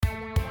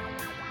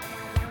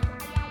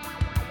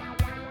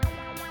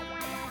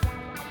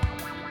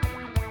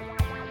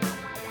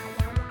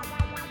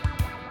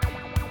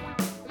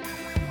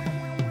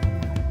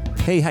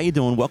Hey, how you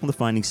doing? Welcome to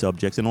Finding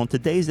Subjects. And on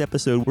today's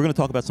episode, we're going to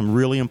talk about some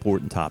really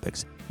important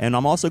topics. And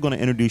I'm also going to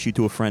introduce you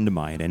to a friend of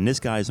mine. And this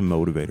guy is a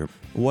motivator.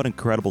 What an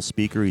incredible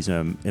speaker. He's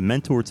a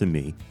mentor to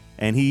me.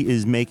 And he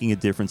is making a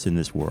difference in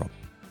this world.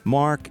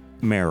 Marc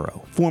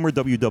Mero, former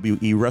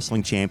WWE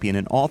wrestling champion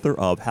and author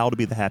of How to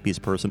Be the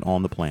Happiest Person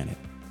on the Planet.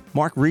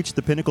 Marc reached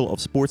the pinnacle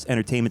of sports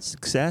entertainment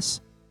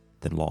success,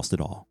 then lost it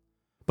all.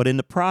 But in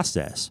the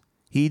process,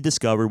 he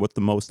discovered what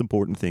the most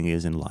important thing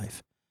is in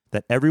life.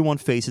 That everyone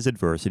faces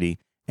adversity.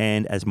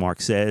 And as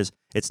Marc says,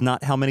 it's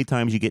not how many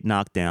times you get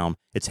knocked down,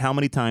 it's how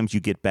many times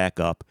you get back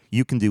up.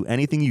 You can do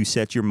anything you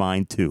set your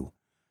mind to.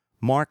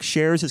 Marc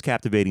shares his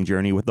captivating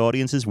journey with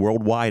audiences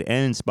worldwide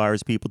and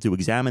inspires people to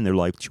examine their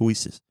life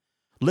choices.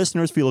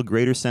 Listeners feel a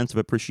greater sense of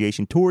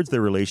appreciation towards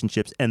their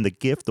relationships and the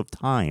gift of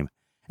time,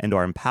 and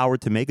are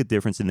empowered to make a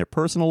difference in their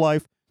personal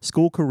life,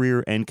 school,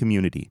 career, and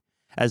community.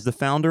 As the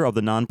founder of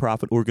the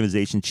nonprofit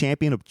organization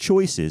Champion of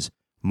Choices,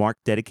 Marc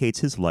dedicates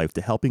his life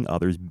to helping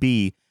others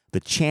be the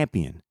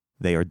champion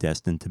they are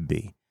destined to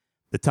be.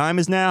 The time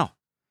is now.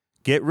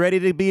 Get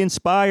ready to be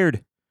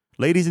inspired.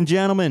 Ladies and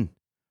gentlemen,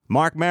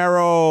 Marc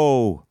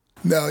Mero.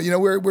 No,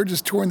 we're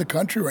just touring the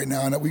country right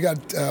now, and we got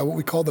what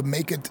we call the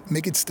Make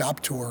It Stop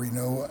tour,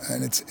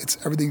 and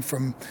it's everything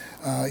from,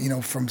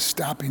 from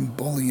stopping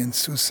bullying,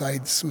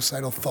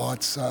 suicidal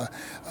thoughts,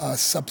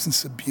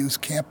 substance abuse,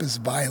 campus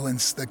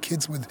violence, the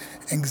kids with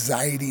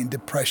anxiety and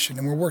depression,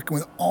 and we're working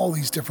with all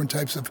these different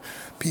types of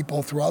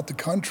people throughout the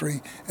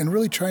country, and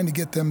really trying to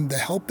get them the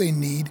help they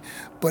need,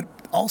 but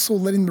also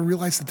letting them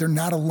realize that they're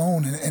not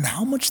alone and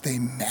how much they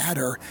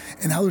matter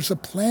and how there's a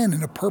plan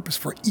and a purpose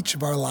for each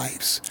of our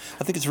lives.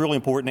 I think it's really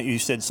important that you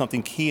said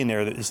something key in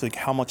there that is like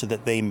how much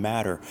that they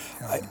matter.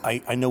 Yeah.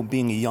 I know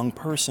being a young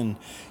person,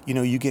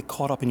 you get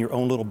caught up in your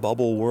own little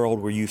bubble world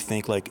where you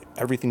think like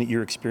everything that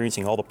you're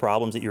experiencing, all the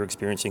problems that you're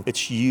experiencing,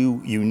 it's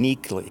you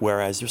uniquely.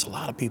 Whereas there's a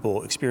lot of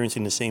people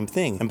experiencing the same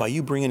thing. And by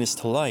you bringing this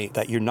to light,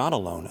 that you're not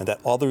alone and that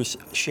others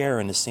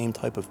share in the same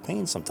type of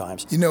pain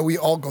sometimes. We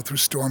all go through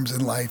storms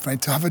in life. And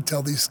I often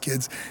tell these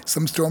kids,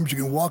 some storms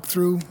you can walk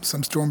through,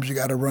 some storms you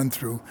got to run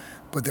through.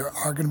 But there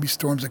are going to be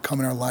storms that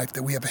come in our life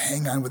that we have to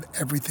hang on with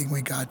everything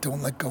we got.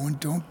 Don't let go and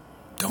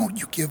don't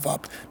you give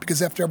up.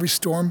 Because after every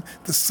storm,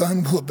 the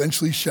sun will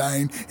eventually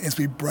shine and it's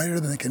be brighter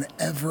than I can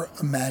ever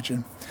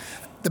imagine.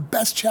 The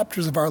best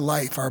chapters of our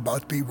life are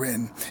about to be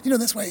written.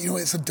 That's why,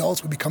 as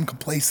adults, we become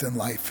complacent in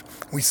life.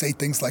 We say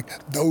things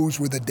like, those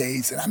were the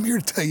days. And I'm here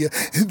to tell you,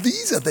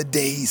 these are the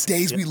days.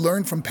 Days we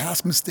learn from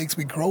past mistakes.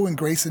 We grow in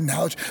grace and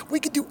knowledge. We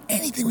can do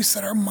anything we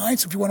set our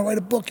minds. So if you want to write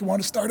a book, you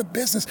want to start a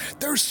business,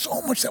 there's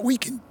so much that we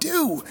can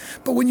do.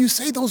 But when you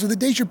say those are the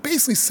days, you're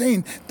basically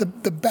saying the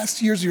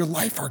best years of your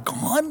life are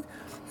gone.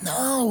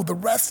 No, the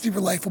rest of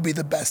your life will be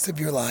the best of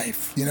your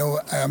life.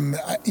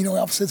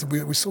 Alf says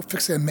we're so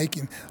fixated on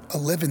making a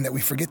living that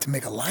we forget to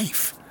make a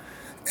life.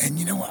 And,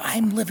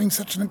 I'm living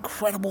such an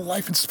incredible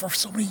life. And for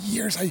so many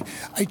years,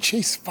 I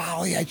chased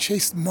folly, I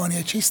chased money,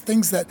 I chased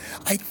things that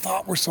I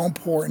thought were so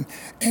important.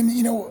 And,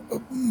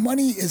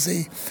 money is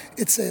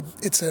it's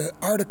an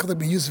article that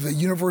we use as a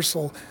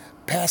universal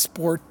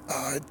passport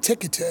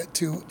ticket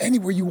to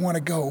anywhere you want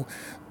to go,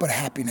 but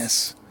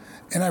happiness.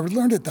 And I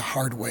learned it the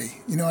hard way.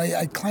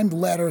 I climbed the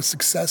ladder of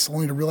success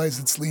only to realize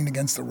it's leaning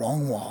against the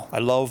wrong wall. I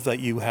love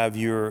that you have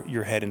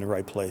your head in the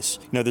right place.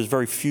 There's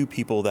very few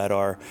people that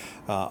are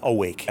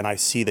awake. And I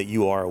see that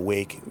you are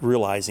awake,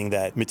 realizing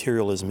that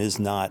materialism is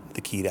not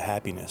the key to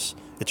happiness.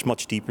 It's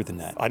much deeper than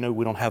that. I know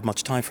we don't have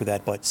much time for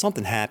that, but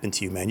something happened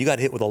to you, man. You got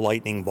hit with a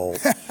lightning bolt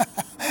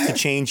to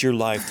change your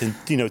life,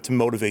 to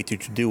motivate you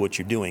to do what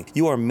you're doing.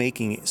 You are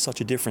making such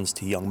a difference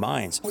to young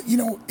minds. Well,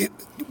 you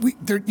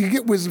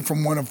get wisdom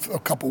from one of a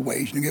couple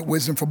ways. You get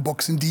wisdom from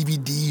books and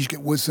DVDs. You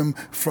get wisdom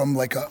from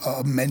like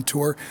a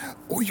mentor,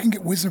 or you can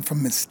get wisdom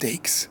from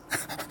mistakes.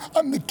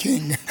 I'm the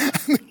king.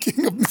 I'm the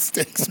king of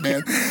mistakes,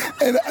 man.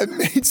 And I've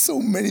made so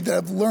many that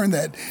I've learned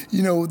that,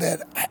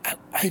 that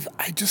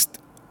I just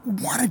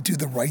want to do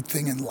the right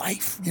thing in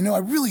life. I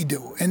really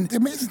do. And the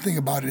amazing thing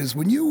about it is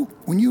when you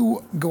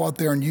go out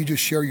there and you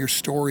just share your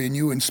story and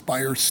you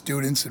inspire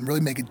students and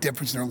really make a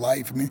difference in their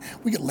life. I mean,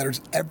 we get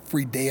letters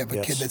every day of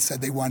a kid that said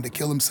they wanted to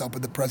kill himself,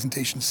 but the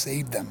presentation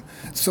saved them.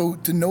 So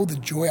to know the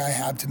joy I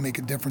have to make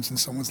a difference in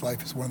someone's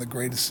life is one of the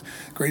greatest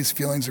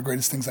feelings or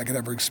greatest things I could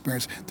ever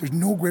experience. There's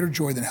no greater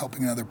joy than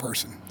helping another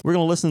person. We're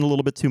going to listen a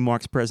little bit to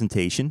Marc's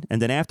presentation,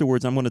 and then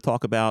afterwards I'm going to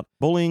talk about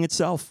bullying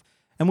itself.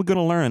 And we're going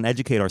to learn and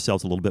educate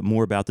ourselves a little bit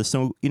more about this.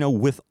 So,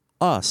 with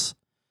us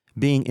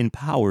being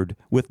empowered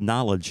with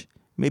knowledge,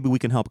 maybe we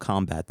can help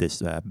combat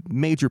this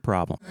major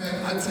problem.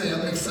 I tell you,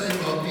 I'm excited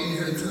about being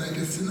here tonight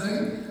because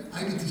tonight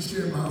I get to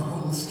share my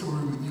whole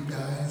story with you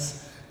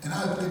guys. And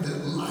I think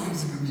that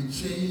lives are going to be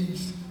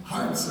changed,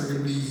 hearts are going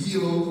to be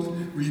healed,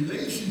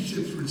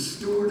 relationships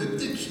restored,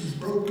 addictions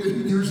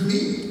broken. Here's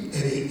me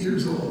at 8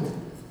 years old.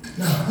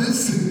 Now,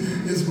 this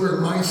is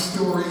where my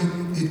story,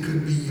 it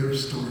could be your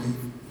story.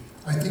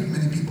 I think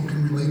many people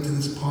can relate to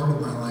this part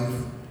of my life.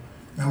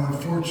 Now,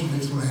 unfortunately,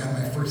 it's when I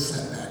had my first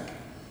setback.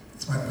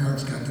 It's my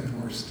parents got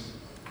divorced.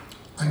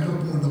 I grew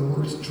up in one of the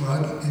worst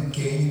drug and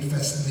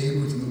gang-infested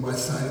neighborhoods on the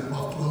west side of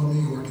Buffalo,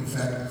 New York. In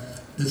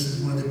fact, this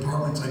is one of the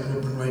apartments I grew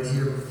up in right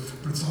here.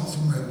 But it's also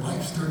where my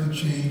life started to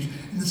change.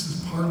 And this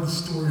is part of the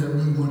story I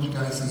really want you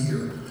guys to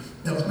hear.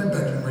 That was my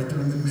bedroom right there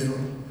in the middle.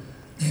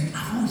 And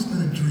I've always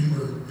been a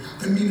dreamer.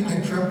 I mean, I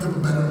dreamt of a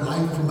better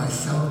life for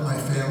myself and my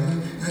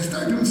family. And I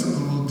started doing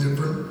something a little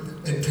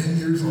different at 10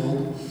 years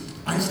old.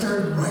 I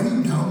started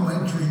writing down my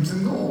dreams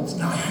and goals.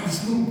 Now I had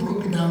this little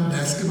broken down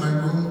desk in my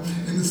room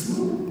and this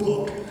little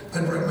book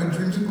I'd write my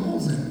dreams and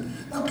goals in.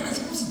 Now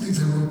guys, most of the things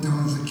I wrote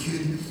down as a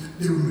kid,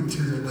 they were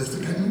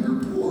materialistic. I mean, we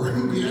were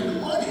poor, we had no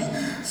money.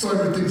 So I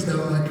wrote things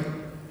down like,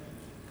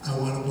 I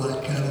want a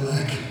black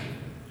Cadillac.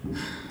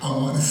 I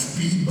want a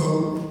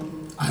speedboat.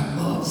 I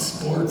love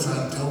sports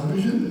on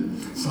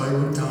television. So I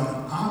wrote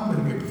down, I'm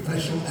gonna be a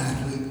professional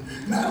athlete.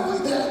 Not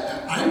only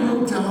that, I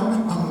wrote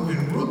down, I'm gonna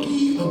win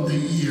Rookie of the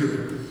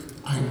Year.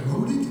 I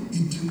wrote it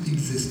into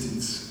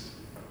existence.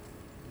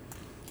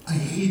 I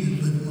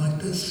hated living like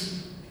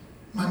this.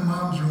 My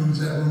mom's room was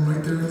that room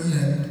right there in the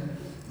end.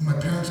 When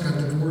my parents got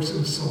divorced, it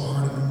was so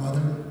hard on my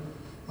mother.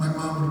 My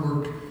mom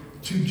would work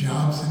 2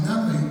 jobs, and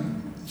not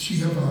only she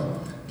had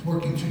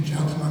working 2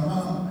 jobs,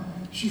 my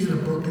she had a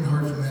broken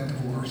heart from that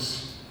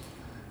divorce.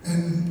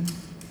 And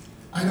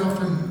my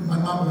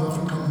mom would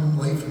often come home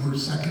late from her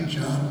second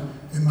job,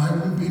 and my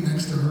room being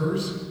next to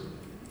hers,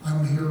 I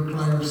would hear her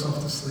cry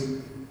herself to sleep.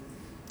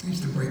 It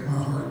used to break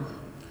my heart.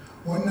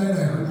 One night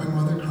I heard my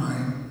mother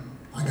crying.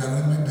 I got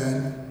out of my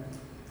bed.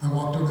 I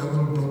walked over that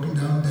little broken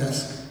down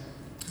desk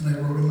and I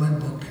wrote in my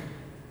book,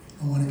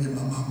 I want to get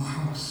my mom a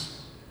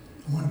house.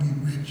 I want to be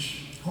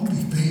rich. I want to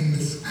be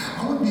famous.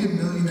 I want to be a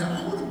millionaire.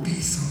 I want to be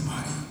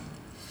somebody.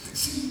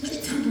 See, many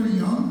times we're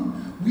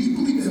young, we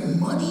believe that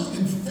money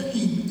and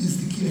fame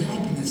is the key to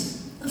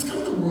happiness. That's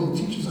kind of what the world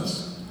teaches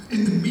us.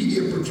 And the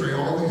media portray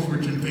all these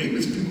rich and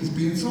famous people as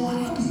being so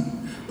happy.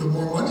 The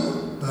more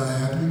money, the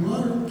happier you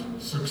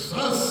are.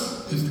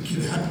 Success is the key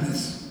to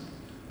happiness.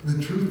 But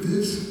the truth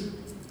is,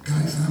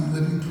 guys, I'm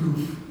living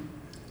proof.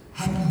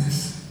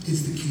 Happiness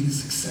is the key to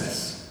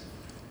success.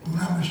 When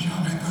I was young,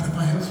 I thought if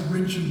I was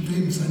rich and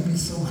famous, I'd be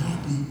so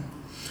happy.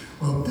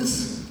 Well,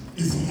 this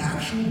is the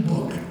actual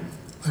book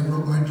I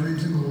wrote my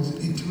dreams and goals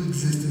into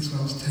existence when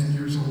I was 10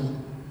 years old.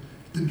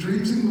 The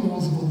dreams and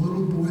goals of a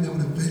little boy that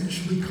would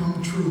eventually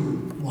come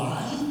true.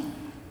 Why?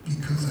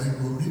 Because I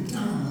wrote it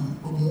down.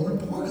 But more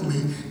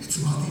importantly,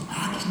 it's about the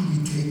action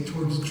we take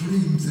towards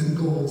dreams and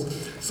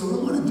goals. So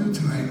what I want to do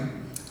tonight,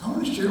 I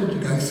want to share with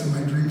you guys some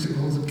of my dreams and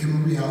goals that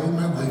became a reality in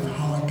my life,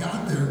 how I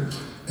got there.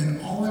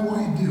 And all I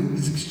want you to do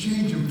is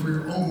exchange them for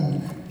your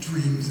own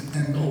dreams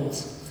and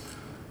goals.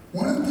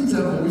 One of the things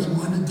I've always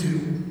wanted to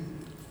do,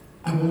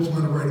 I've always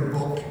wanted to write a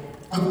book.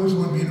 I've always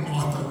wanted to be an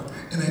author.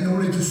 And I know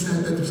what I just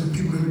said, that there's some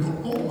people who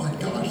go, oh my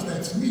gosh,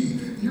 that's me.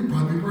 You're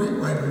probably a great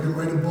writer. You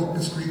write a book, a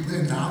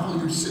screenplay, a novel,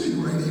 you're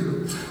sitting right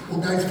here.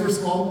 Well guys, first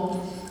of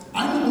all,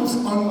 I'm the most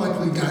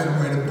unlikely guy to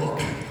write a book.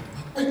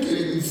 I can't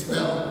even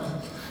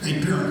spell.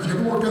 Hey parents, you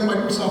ever work on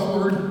Microsoft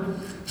Word?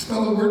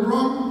 Spell a word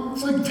wrong?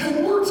 It's like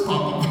 10 words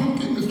pop up.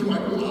 Okay, Mr.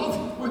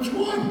 Microsoft, which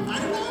one? I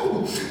don't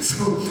know.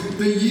 So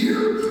the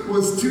year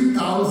was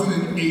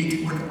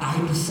 2008 when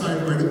I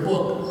decided to write a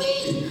book.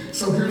 Me!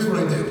 So here's what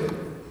I did.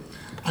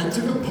 I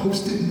took a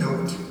Post-it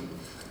note.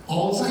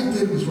 All I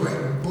did was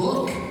write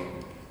book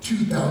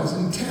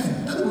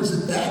 2010. In other words,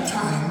 at that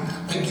time,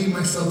 I gave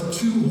myself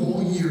 2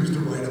 whole years to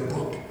write a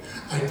book.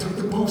 I took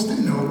the Post-it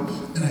note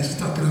and I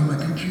stuck it on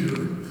my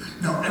computer.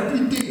 Now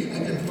every day I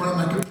get in front of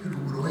my computer,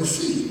 what do I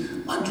see?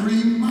 My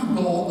dream, my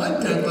goal, my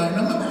deadline.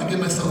 I give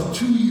myself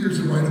 2 years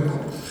to write a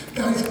book.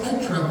 Guys,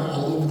 I travel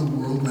all over the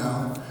world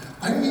now.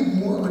 I meet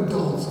more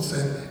adults that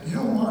said, you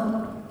know,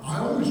 Mark, I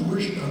always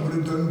wished I would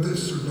have done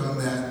this or done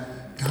that.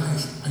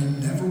 Guys, I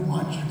never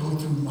want you to go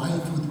through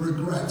life with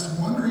regrets,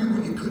 wondering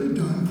what you could have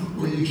done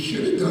or you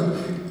should have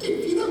done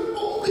if you'd have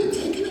only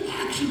taken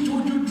action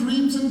toward your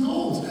dreams and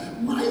goals.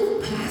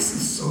 Life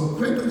passes so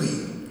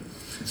quickly.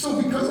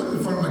 So because I'm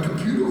in front of my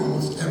computer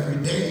almost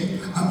every day,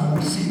 I'm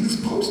always seeing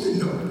this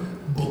Post-it note,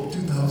 book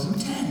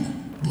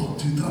 2010, book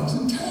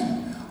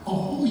 2010. A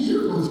whole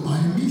year goes by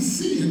me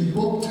seeing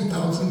book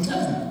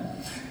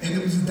 2010. And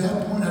it was at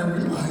that point I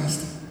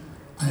realized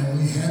I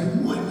only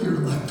had 1 year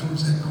left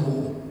towards that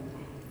goal.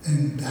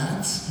 And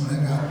that's when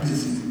I got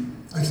busy.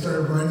 I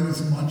started writing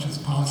as much as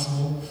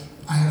possible.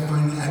 I had to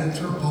find an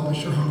editor, a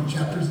publisher, how many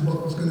chapters the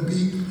book was going to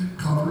be,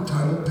 cover,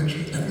 title,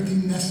 pictures,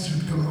 everything necessary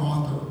to become an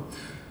author.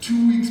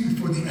 2 weeks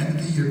before the end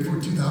of the year,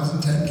 before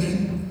 2010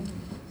 came,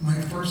 my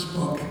first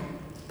book,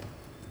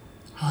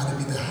 How to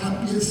Be the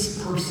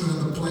Happiest Person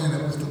on the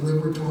Planet, was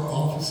delivered to our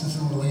offices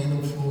in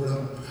Orlando,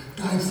 Florida.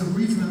 Guys, the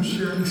reason I'm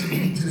sharing this with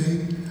you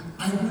today,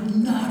 I would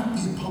not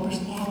be a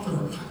published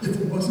author if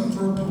it wasn't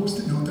for a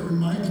Post-it note that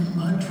reminds me of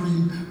my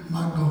dream,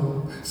 my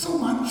goal. So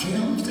my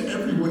challenge to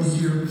everyone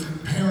here,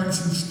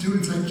 parents and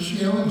students, I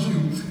challenge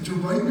you to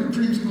write your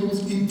dreams and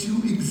goals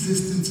into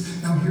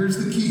existence. Now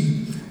here's the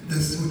key.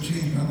 This is what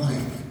changed my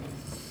life.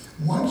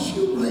 Once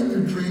you write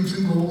your dreams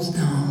and goals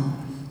down,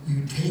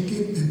 you take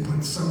it and put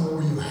it somewhere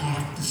where you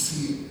have to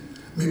see it.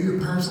 Maybe your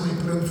parents let you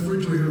put it on the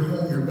refrigerator at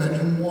home, your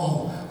bedroom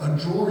wall, a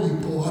drawer you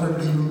pull out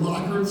of your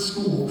locker at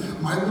school.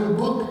 My little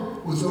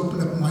book was open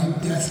up my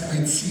desk.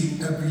 I'd see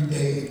it every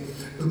day.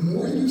 The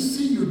more you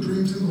see your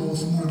dreams and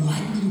goals, the more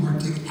likely you are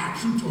to take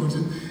action towards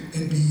it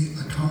and be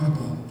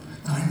accountable.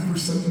 Now, I know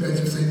some of you guys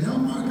are saying, no,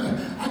 Mark,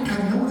 I kind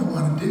of know what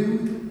I want to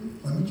do.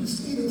 Let me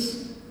just say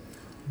this.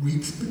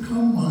 Weeks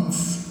become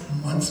months,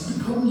 months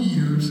become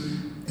years,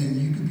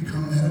 and you can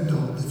become that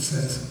adult that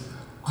says,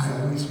 I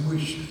always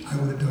wish I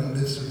would have done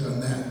this or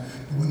done that.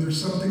 But when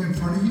there's something in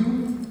front of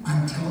you,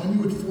 I'm telling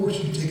you, it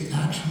forces you to take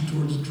action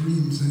towards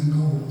dreams and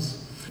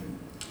goals.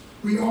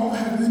 We all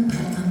have an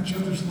impact on each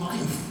other's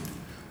life.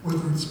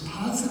 Whether it's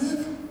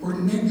positive or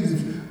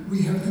negative,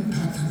 we have an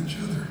impact on each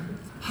other.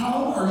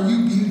 How are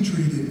you being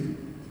treated?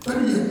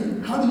 Better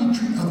yet, how do you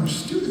treat other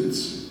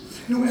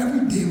students? You know,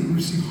 every day we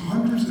receive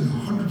hundreds and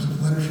hundreds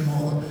of letters from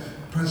all the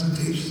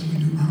presentations we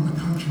do around the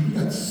country. We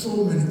got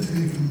so many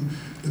today from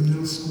the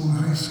middle school and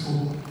high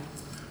school.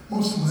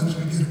 Most of the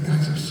letters we get,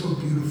 guys, are so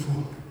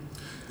beautiful.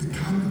 The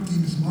common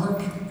theme is,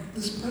 Mark,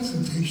 this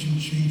presentation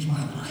changed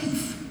my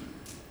life.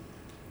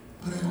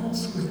 But I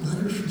also get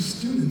letters from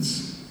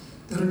students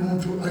that are going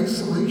through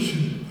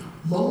isolation,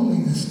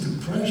 loneliness,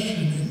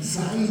 depression,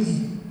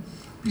 anxiety,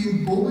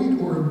 being bullied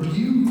or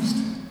abused,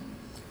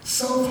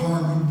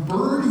 self-harming,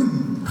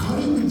 burning,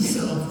 cutting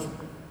themselves.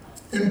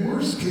 In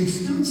worst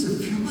case, students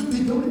that feel like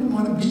they don't even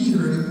want to be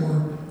here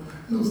anymore.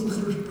 And those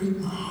letters break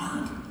my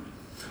heart.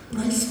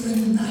 But I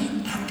spend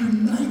night after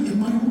night in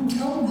my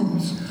hotel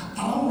rooms,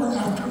 hour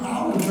after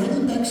hour,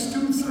 writing back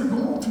students that are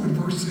going through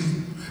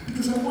adversity.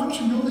 Because I want you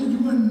to know that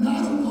you are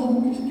not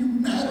alone and you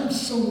matter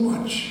so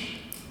much.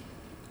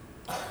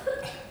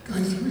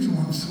 Guys, the reason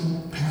why I'm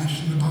so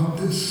passionate about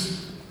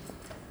this,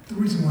 the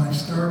reason why I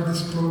started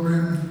this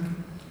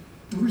program,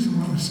 the reason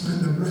why I'm going to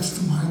spend the rest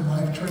of my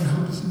life trying to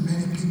help as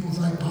many people as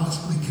I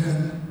possibly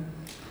can.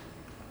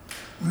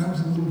 When I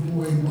was a little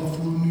boy in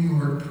Buffalo, New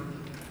York,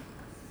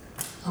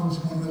 I was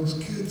one of those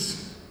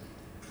kids.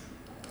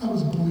 I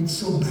was bullied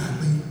so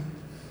badly.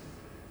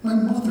 My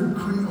mother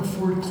couldn't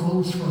afford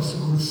clothes for us to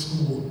go to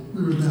school.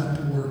 We were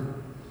that poor.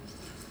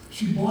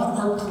 She bought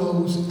our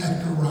clothes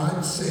at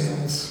garage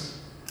sales.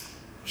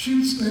 She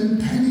would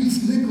spend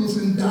pennies, nickels,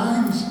 and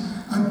dimes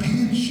on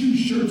pants, shoes,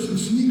 shirts, and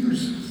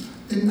sneakers,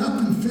 and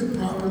nothing fit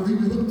properly.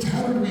 We looked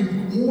tattered, we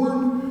were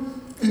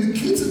worn. And the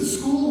kids at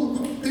school,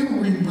 they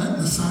were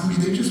relentless on me.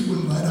 They just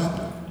wouldn't let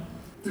up.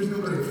 There's no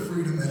better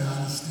freedom than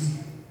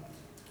honesty.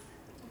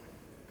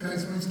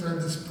 Guys, when I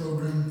started this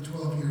program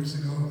 12 years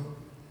ago,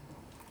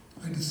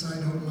 I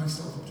decided to open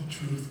myself up to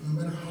truth,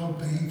 no matter how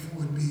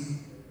painful it would be.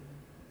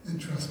 And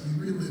trust me,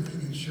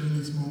 reliving and sharing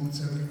these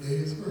moments every day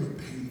is very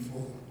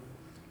painful.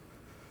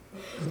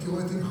 But the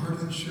only thing harder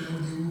than sharing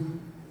with you,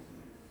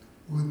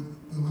 what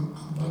I'm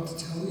about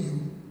to tell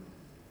you,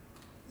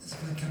 is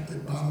if I kept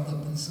it bottled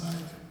up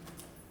inside.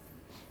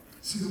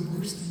 See, the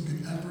worst thing you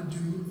could ever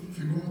do if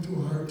you're going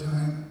through a hard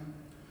time,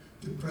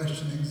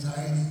 depression,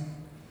 anxiety,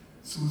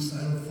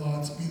 suicidal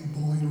thoughts, being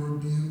bullied or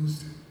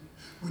abused,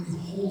 when you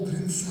hold it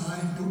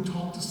inside, don't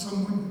talk to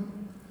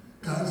someone,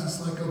 guys,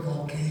 it's like a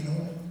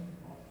volcano.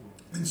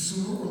 And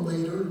sooner or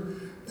later,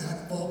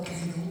 that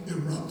volcano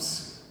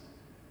erupts.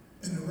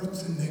 And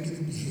erupts in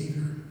negative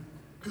behavior.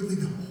 Could lead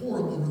to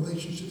horrible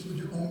relationships with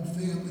your own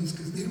families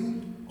because they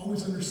don't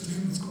always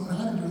understand what's going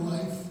on in your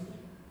life.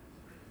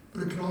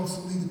 But it could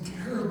also lead to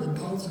terrible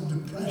bouts of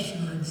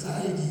depression or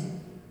anxiety.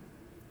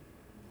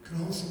 It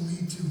could also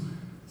lead to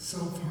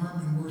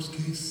self-harm, in worst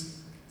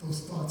case,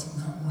 those thoughts of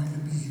not wanting to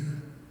be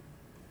here.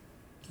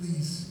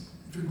 Please,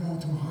 if you're going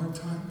through a hard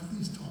time,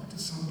 please talk to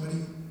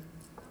somebody.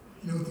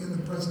 You know, at the end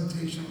of the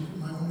presentation, I'll put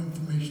my own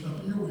information up,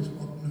 and you're always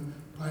welcome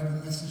to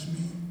private message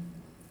me.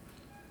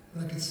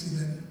 But I can see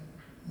that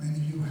many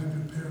of you have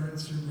your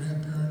parents, your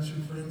grandparents, your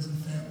friends and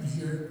family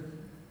here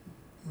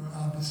who are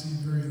obviously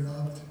very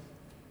loved.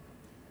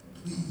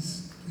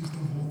 Please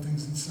don't hold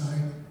things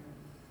inside.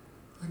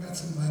 I got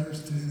some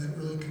letters today that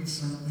really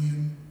concerned me,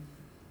 and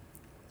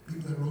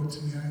people that wrote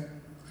to me, I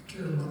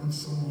care about them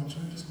so much.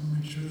 I just want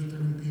to make sure that they're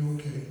going to be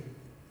okay.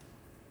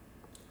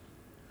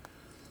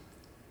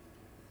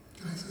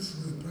 Guys, this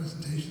is where the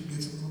presentation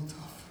gets a little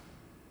tough.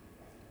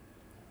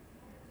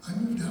 I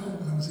moved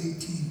out when I was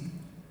 18.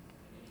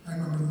 I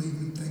remember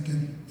leaving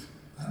thinking,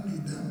 I don't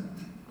need them.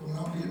 Going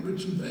out being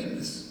rich and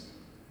famous.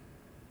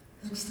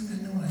 Next thing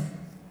I know,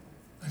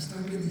 I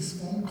started getting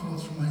these phone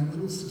calls from my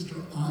little sister,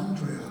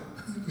 Andrea.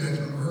 You guys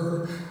remember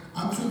her?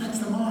 I'm sitting next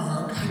to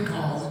Marc. I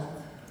called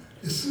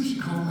it. As soon as she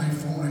called my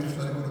phone, I just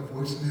let it go to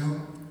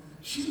voicemail.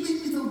 She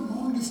leave me the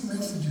longest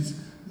messages.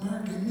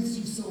 Marc, I miss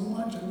you so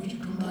much. I wish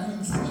you'd come by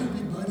and see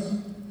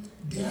everybody.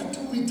 Dad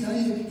told me to tell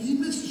you he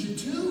misses you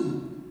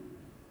too.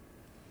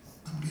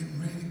 I'm getting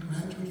ready to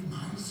graduate from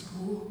high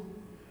school.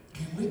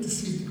 Can't wait to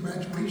see the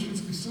graduation.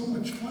 It's going to be so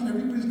much fun.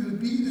 Everybody's going to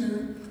be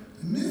there.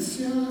 I miss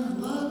ya. I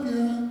love ya.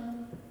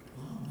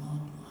 Blah, blah,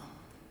 blah.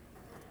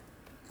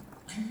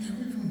 I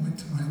never even went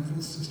to my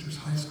little sister's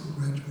high school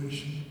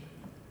graduation.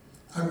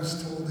 I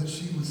was told that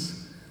she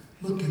was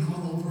looking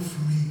all over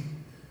for me.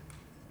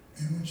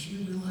 And when she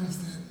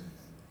realized that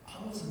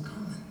I wasn't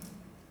coming.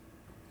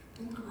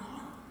 Don't cry.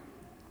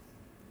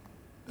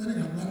 Then I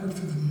got a letter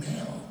through the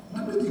mail.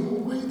 Remember the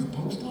old way, the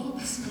post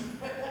office?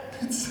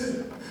 It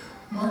said,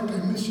 Mark, I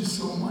miss you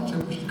so much. I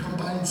wish you'd come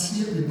by and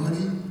see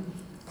everybody.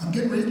 I'm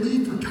getting ready to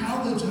leave for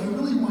college, and I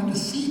really wanted to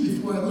see you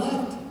before I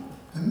left.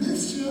 I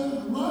miss you, I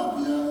love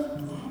you,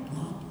 blah,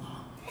 blah,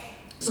 blah.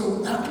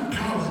 So after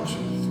college,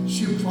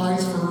 she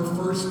applies for her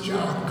first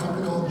job, a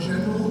company called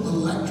General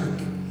Electric.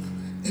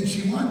 And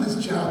she wanted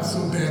this job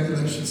so badly,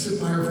 like she'd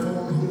sit by her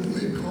phone hoping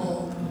they'd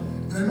call.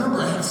 And I remember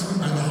I had to swing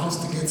by the house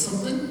to get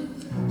something.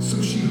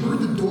 So she heard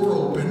the door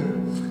open,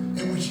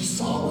 and when she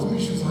saw it was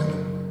me, she was like,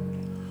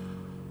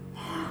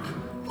 Mark,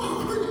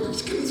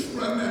 she's gonna just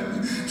run at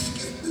me. She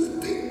gets this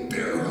big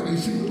bear hug, and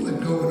she wouldn't let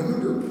go. And I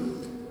remember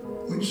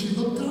when she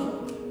looked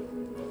up,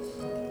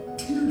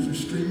 tears are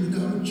streaming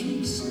down her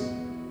cheeks.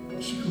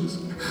 She goes,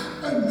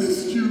 I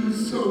missed you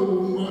so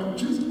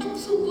much. I'm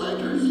so glad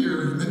you're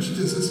here. And then she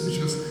does this, and she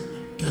goes,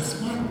 guess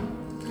what?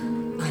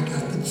 I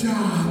got the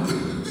job.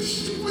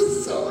 She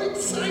was so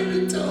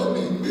excited to tell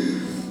me.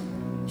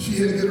 She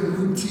had to get a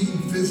routine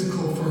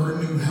physical for her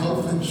new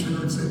health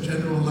insurance at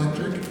General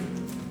Electric.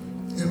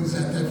 It was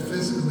at that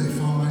physical they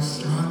found my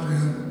sister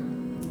Andrea.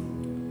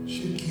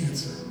 She had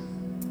cancer.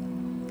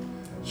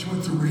 She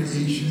went through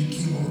radiation and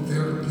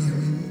chemotherapy. I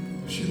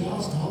mean, she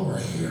lost all her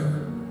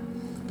hair,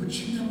 but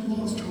she never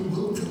lost her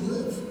will to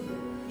live.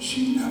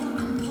 She never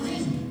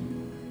complained.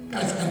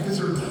 Guys, I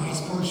visited her at the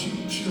hospital,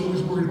 and she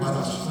always worried about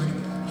us. She's like,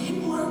 hey,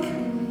 Mark,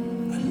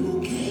 are you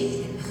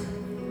okay?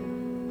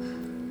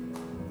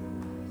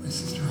 My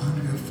sister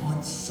Andrea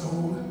fought so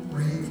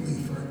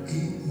bravely for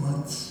 8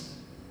 months,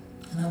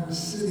 and I was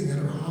sitting at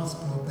her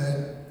hospital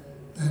bed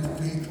that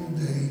fateful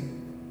day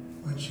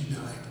when she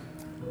died.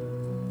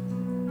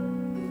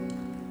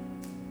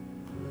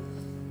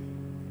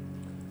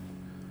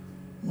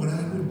 What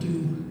I would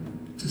do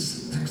to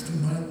sit next to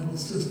my little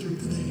sister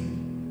today,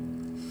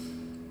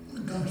 oh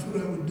my gosh,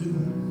 what I would do.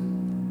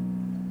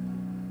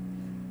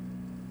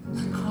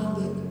 I call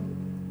it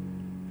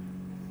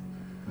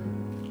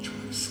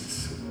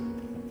choices.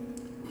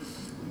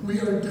 We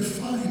are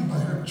defined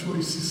by our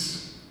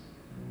choices.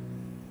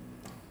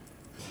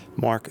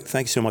 Mark,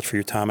 thanks so much for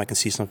your time. I can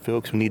see some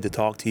folks who need to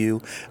talk to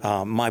you.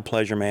 My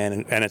pleasure,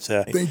 man. And it's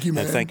thank you,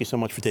 man. And thank you so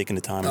much for taking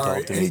the time to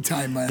talk to me.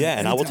 Anytime, man. Yeah,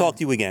 and I will talk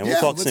to you again. We'll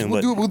talk soon.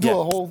 We'll do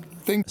a whole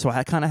thing. So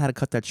I kind of had to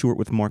cut that short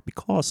with Mark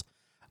because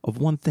of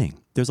one thing.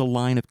 There's a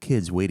line of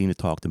kids waiting to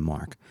talk to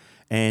Mark.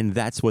 And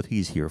that's what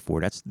he's here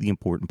for. That's the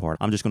important part.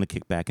 I'm just going to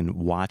kick back and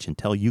watch and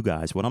tell you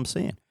guys what I'm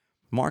saying.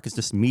 Mark is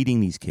just meeting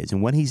these kids.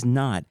 And when he's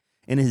not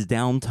in his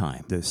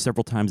downtime, there's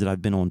several times that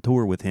I've been on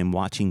tour with him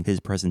watching his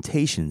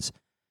presentations,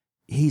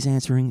 he's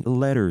answering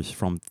letters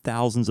from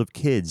thousands of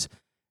kids,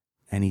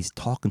 and he's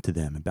talking to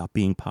them about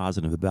being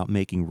positive, about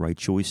making right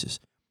choices.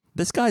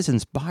 This guy's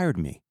inspired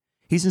me.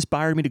 He's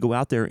inspired me to go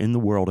out there in the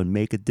world and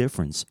make a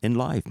difference in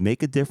life,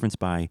 make a difference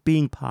by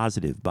being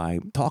positive, by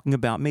talking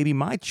about maybe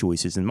my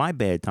choices and my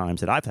bad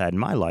times that I've had in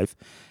my life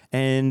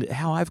and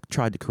how I've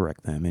tried to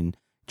correct them and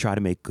try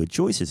to make good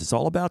choices. It's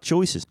all about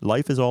choices.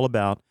 Life is all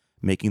about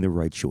making the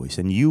right choice,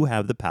 and you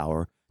have the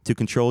power to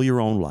control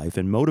your own life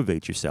and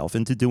motivate yourself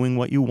into doing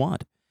what you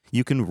want.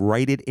 You can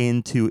write it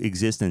into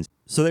existence.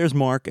 So there's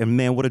Mark, and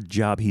man, what a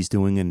job he's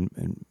doing, and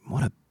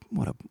what a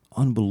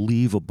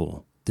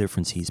unbelievable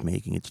difference he's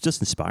making. It's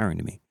just inspiring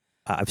to me.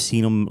 I've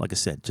seen him, like I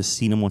said, just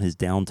seen him on his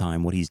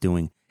downtime, what he's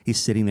doing. He's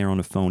sitting there on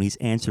the phone. He's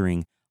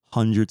answering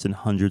hundreds and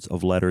hundreds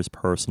of letters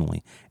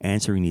personally,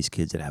 answering these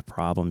kids that have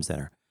problems, that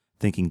are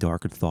thinking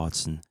darker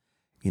thoughts. And,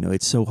 you know,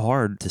 it's so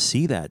hard to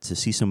see that, to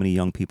see so many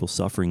young people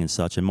suffering and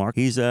such. And Mark,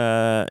 he's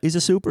a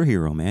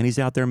superhero, man. He's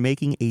out there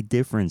making a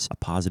difference, a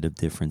positive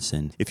difference.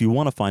 And if you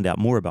want to find out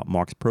more about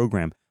Mark's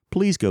program,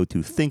 please go to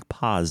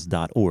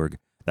thinkpos.org.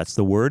 That's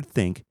the word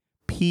think,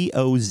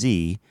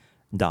 P-O-Z.org,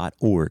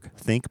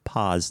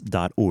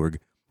 thinkpos.org.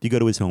 If you go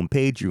to his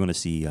homepage, you're going to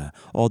see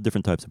all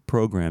different types of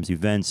programs,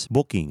 events,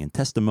 booking, and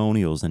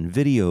testimonials and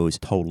videos.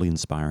 Totally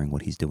inspiring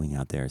what he's doing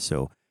out there.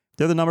 So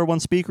they're the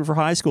 #1 speaker for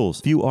high schools.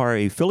 If you are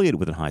affiliated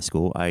with a high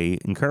school, I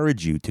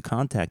encourage you to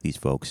contact these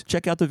folks.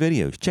 Check out the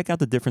videos. Check out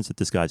the difference that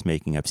this guy's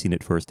making. I've seen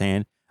it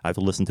firsthand. I've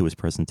listened to his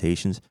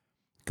presentations.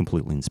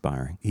 Completely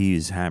inspiring. He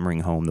is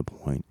hammering home the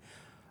point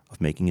of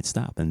making it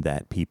stop and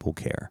that people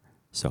care.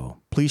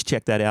 So please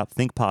check that out,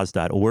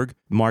 thinkpos.org.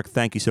 Mark,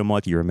 thank you so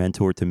much. You're a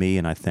mentor to me,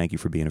 and I thank you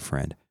for being a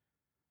friend.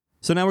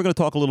 So now we're going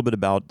to talk a little bit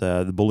about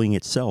the bullying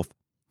itself,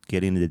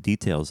 get into the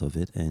details of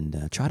it,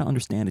 and try to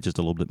understand it just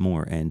a little bit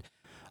more. And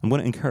I'm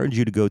going to encourage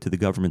you to go to the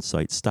government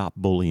site,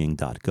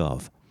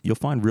 stopbullying.gov. You'll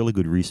find really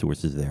good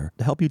resources there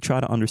to help you try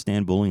to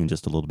understand bullying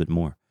just a little bit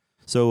more.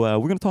 So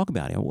we're going to talk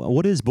about it.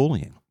 What is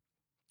bullying?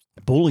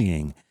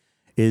 Bullying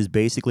is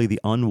basically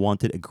the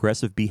unwanted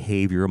aggressive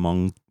behavior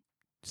among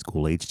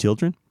school-age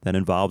children that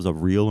involves a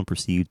real and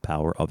perceived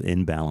power of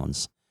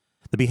imbalance.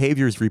 The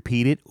behavior is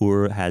repeated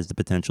or has the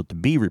potential to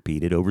be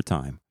repeated over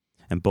time,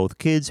 and both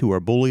kids who are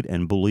bullied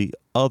and bully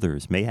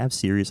others may have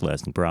serious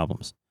lasting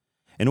problems.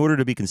 In order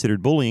to be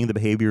considered bullying, the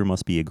behavior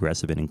must be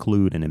aggressive and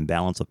include an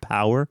imbalance of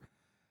power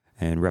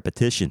and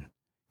repetition.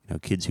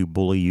 Kids who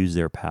bully use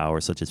their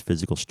power, such as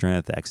physical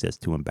strength, access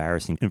to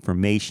embarrassing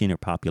information, or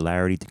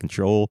popularity to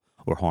control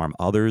or harm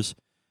others.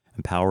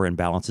 And power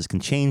imbalances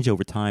can change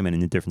over time and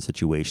in different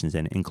situations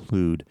and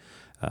include,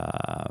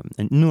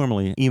 and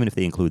normally, even if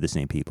they include the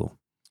same people.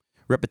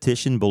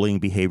 Repetition, bullying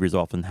behaviors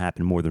often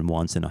happen more than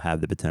once and have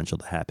the potential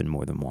to happen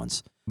more than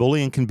once.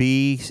 Bullying can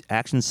be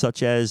actions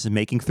such as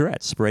making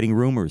threats, spreading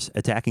rumors,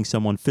 attacking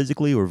someone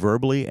physically or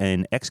verbally,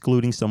 and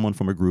excluding someone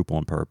from a group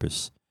on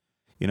purpose.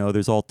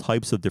 There's all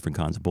types of different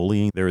kinds of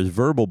bullying. There is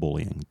verbal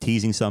bullying,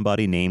 teasing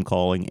somebody,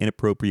 name-calling,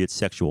 inappropriate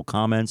sexual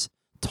comments,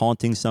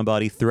 taunting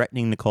somebody,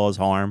 threatening to cause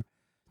harm.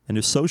 And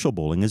there's social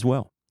bullying as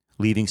well,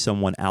 leaving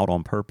someone out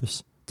on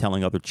purpose,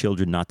 telling other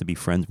children not to be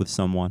friends with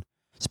someone,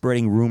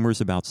 spreading rumors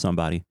about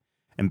somebody,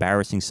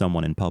 embarrassing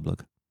someone in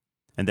public.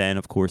 And then,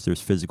 of course,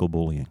 there's physical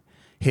bullying,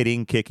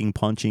 hitting, kicking,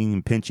 punching,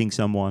 and pinching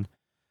someone,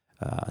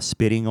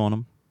 spitting on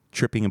them,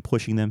 tripping and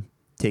pushing them,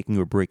 taking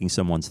or breaking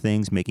someone's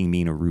things, making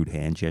mean or rude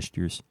hand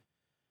gestures.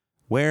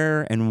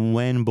 Where and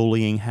when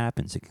bullying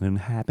happens, it can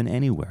happen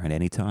anywhere at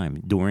any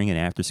time, during and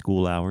after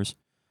school hours.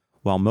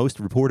 While most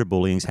reported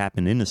bullyings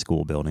happen in the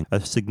school building, a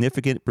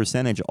significant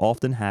percentage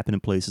often happen in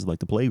places like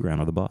the playground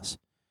or the bus.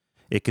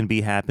 It can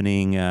be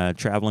happening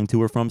traveling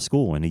to or from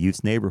school in a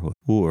youth's neighborhood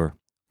or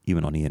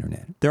even on the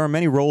internet. There are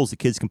many roles that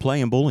kids can play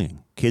in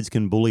bullying. Kids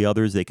can bully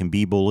others, they can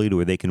be bullied,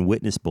 or they can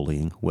witness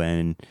bullying.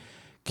 When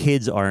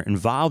kids are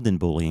involved in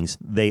bullying,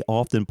 they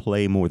often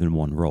play more than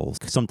one role.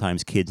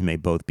 Sometimes kids may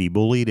both be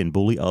bullied and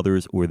bully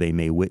others, or they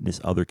may witness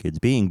other kids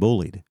being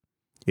bullied.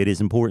 It is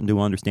important to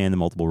understand the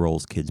multiple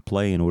roles kids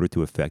play in order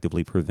to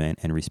effectively prevent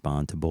and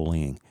respond to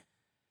bullying.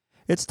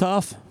 It's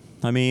tough.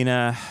 I mean,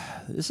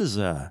 this is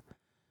a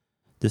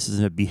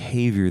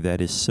behavior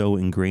that is so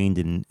ingrained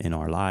in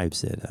our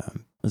lives that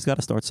it's got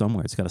to start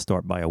somewhere. It's got to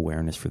start by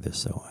awareness for this.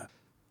 So,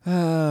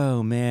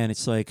 oh man,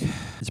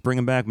 it's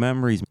bringing back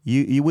memories.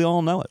 We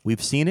all know it.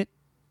 We've seen it.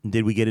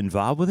 Did we get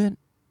involved with it?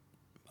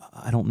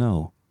 I don't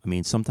know. I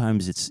mean,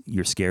 sometimes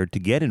you're scared to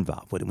get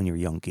involved with it when you're a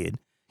young kid.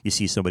 You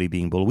see somebody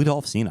being bullied. We've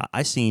all seen it.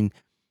 I've seen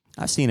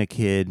a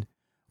kid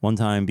one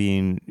time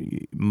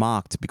being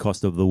mocked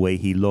because of the way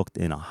he looked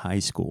in a high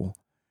school.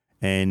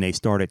 And they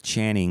started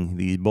chanting,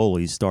 these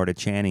bullies started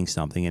chanting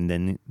something, and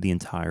then the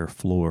entire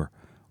floor,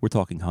 we're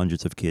talking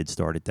hundreds of kids,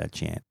 started that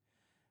chant.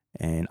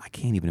 And I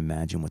can't even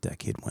imagine what that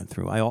kid went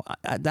through.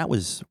 That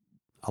was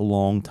a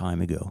long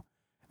time ago.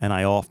 And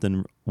I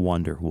often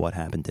wonder what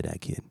happened to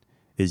that kid.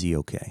 Is he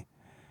okay?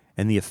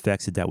 And the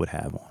effects that would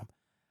have on him.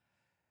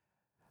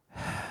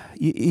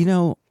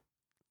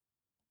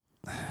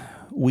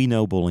 We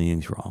know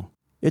bullying's wrong.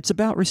 It's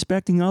about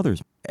respecting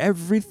others.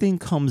 Everything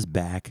comes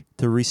back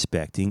to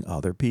respecting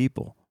other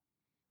people.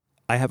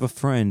 I have a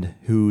friend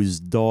whose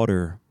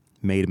daughter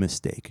made a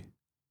mistake.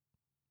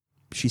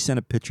 She sent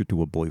a picture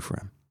to a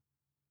boyfriend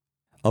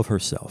of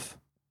herself.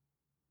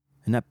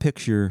 And that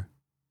picture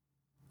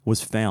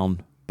was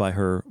found by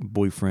her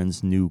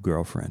boyfriend's new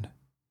girlfriend.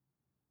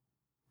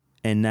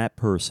 And that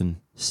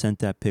person sent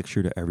that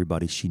picture to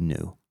everybody she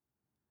knew.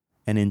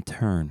 And in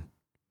turn,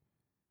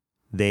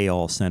 they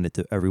all sent it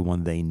to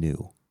everyone they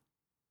knew.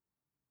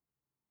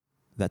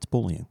 That's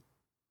bullying.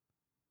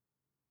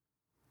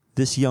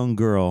 This young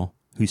girl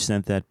who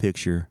sent that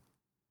picture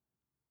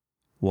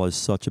was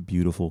such a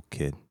beautiful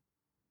kid,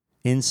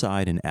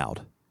 inside and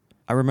out.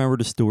 I remember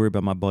the story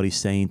about my buddy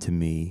saying to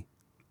me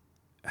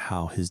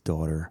how his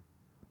daughter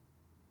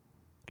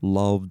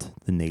loved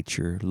the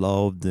nature,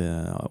 loved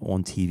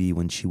on TV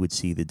when she would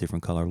see the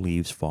different color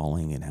leaves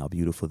falling and how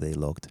beautiful they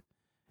looked.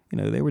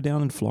 They were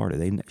down in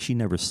Florida. She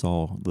never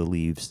saw the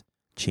leaves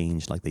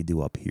change like they do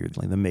up here,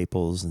 like the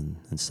maples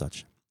and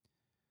such.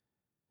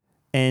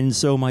 And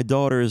so my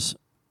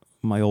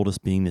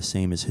oldest being the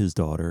same as his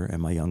daughter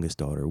and my youngest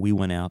daughter, we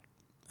went out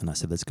and I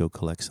said, let's go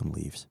collect some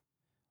leaves.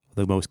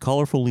 The most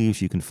colorful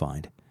leaves you can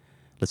find.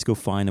 Let's go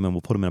find them and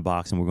we'll put them in a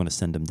box and we're going to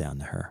send them down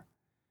to her.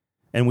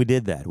 And we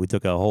did that. We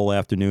took a whole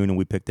afternoon and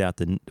we picked out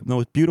the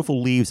most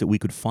beautiful leaves that we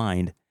could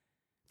find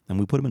and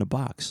we put them in a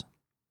box.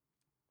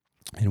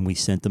 And we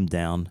sent them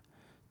down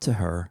to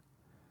her.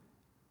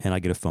 And I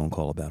get a phone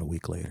call about a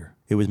week later.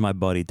 It was my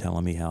buddy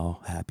telling me how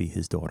happy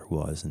his daughter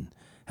was and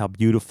how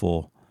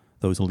beautiful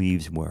those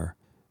leaves were.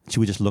 She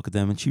would just look at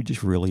them and she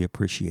just really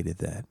appreciated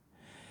that.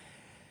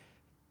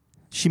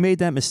 She made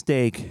that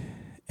mistake,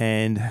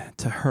 and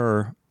to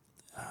her,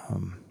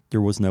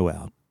 there was no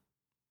out.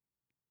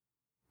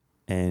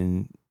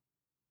 And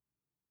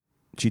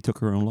she took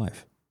her own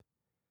life.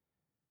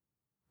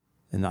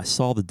 And I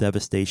saw the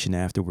devastation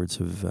afterwards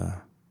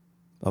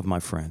of my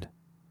friend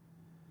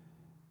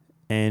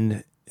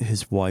and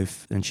his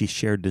wife, and she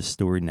shared this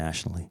story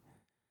nationally.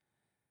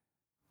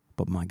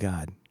 But my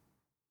God,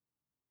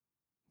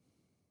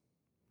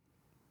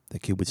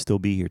 that kid would still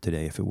be here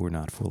today if it were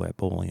not for that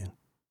bullying.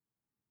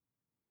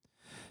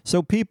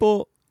 So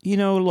people,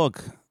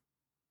 look,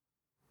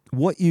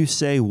 what you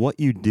say, what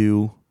you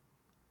do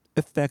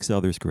affects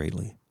others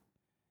greatly.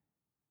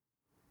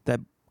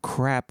 That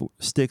crap,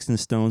 sticks and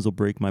stones will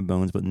break my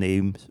bones, but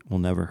names will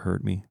never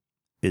hurt me,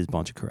 is a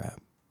bunch of crap.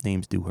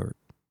 Names do hurt.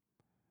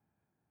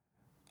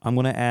 I'm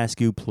going to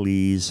ask you,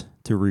 please,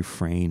 to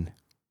refrain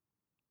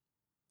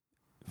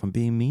from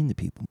being mean to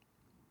people.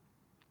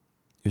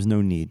 There's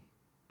no need.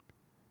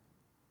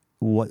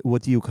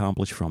 What do you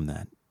accomplish from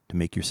that? To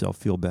make yourself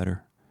feel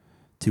better?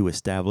 To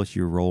establish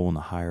your role in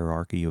the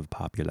hierarchy of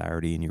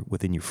popularity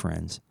within your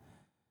friends?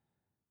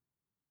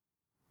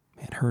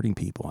 Man, hurting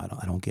people, I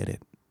don't get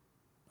it.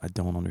 I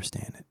don't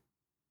understand it.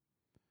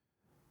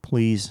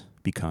 Please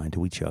be kind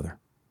to each other.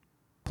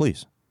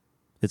 Please.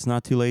 It's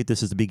not too late.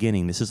 This is the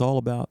beginning. This is all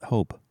about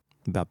hope,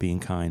 about being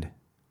kind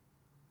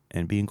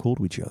and being cool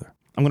to each other.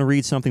 I'm going to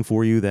read something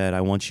for you that I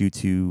want you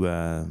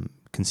to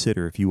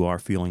consider if you are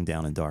feeling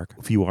down and dark.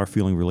 If you are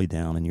feeling really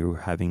down and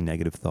you're having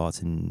negative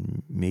thoughts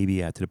and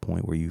maybe at to the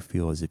point where you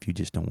feel as if you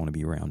just don't want to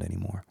be around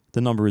anymore. The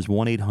number is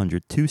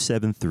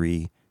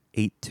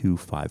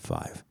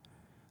 1-800-273-8255.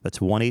 That's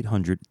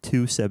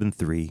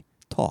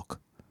 1-800-273-TALK.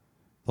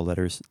 The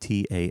letters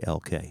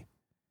TALK.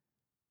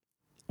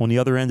 On the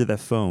other end of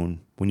that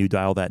phone, when you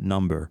dial that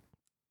number,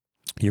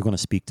 you're going to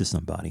speak to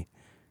somebody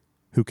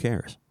who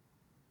cares.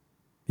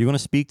 You're going to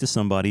speak to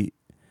somebody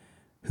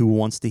who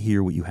wants to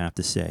hear what you have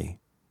to say,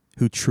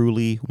 who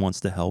truly wants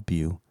to help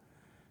you,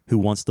 who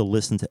wants to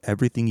listen to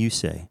everything you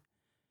say,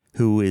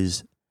 who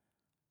is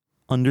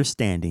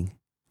understanding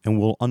and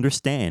will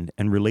understand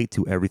and relate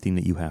to everything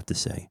that you have to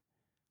say,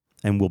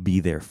 and will be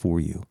there for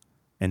you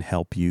and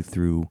help you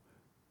through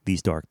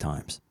these dark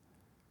times.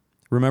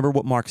 Remember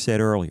what Marc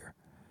said earlier.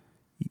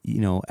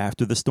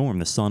 After the storm,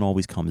 the sun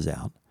always comes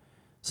out.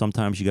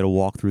 Sometimes you got to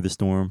walk through the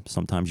storm.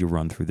 Sometimes you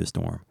run through the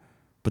storm.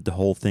 But the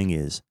whole thing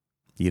is,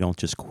 you don't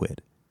just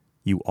quit.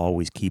 You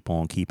always keep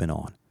on keeping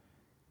on.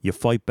 You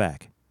fight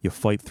back. You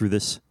fight through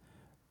this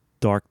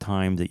dark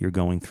time that you're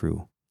going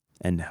through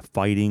and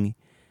fighting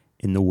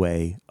in the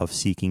way of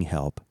seeking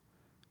help,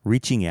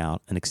 reaching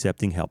out and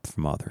accepting help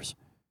from others.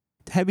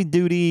 Heavy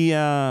duty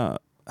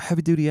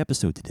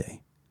episode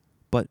today.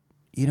 But,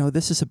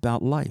 this is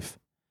about life.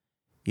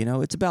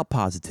 It's about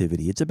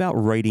positivity. It's about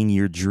writing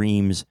your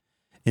dreams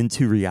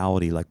into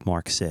reality, like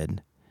Marc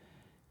said.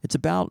 It's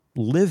about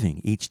living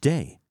each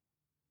day.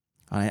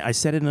 I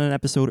said it in an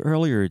episode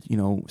earlier.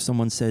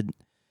 Someone said,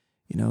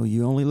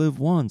 you only live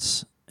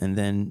once. And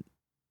then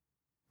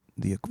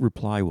the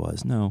reply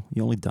was, no,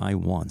 you only die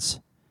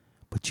once.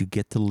 But you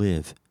get to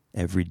live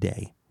every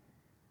day.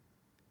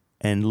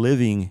 And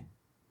living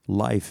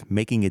life,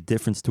 making a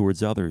difference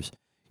towards others.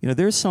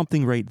 There's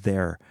something right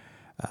there.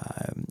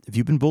 If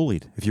you've been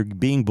bullied, if you're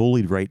being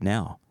bullied right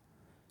now,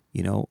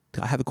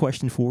 I have a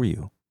question for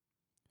you.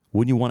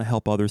 Wouldn't you want to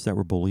help others that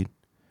were bullied?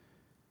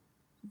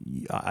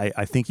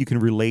 I think you can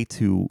relate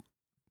to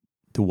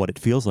what it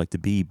feels like to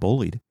be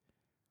bullied.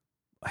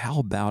 How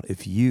about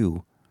if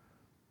you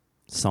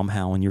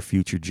somehow in your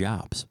future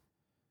jobs,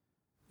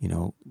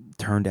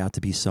 turned out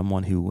to be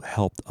someone who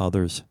helped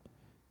others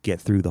get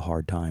through the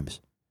hard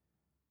times?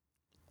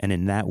 And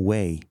in that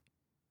way,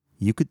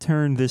 you could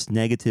turn this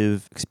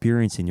negative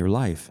experience in your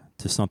life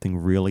to something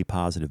really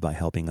positive by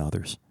helping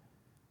others.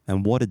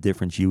 And what a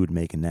difference you would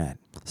make in that.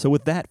 So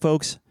with that,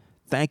 folks,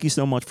 thank you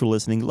so much for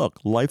listening. Look,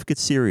 life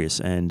gets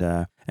serious, and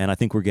I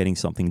think we're getting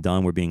something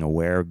done. We're being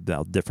aware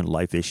about different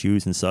life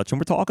issues and such, and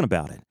we're talking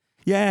about it.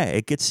 Yeah,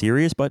 it gets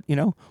serious, but,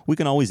 we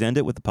can always end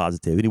it with the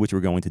positivity, which we're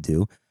going to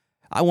do.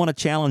 I want to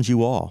challenge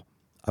you all.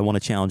 I want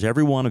to challenge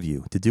every one of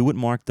you to do what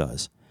Marc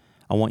does.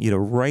 I want you to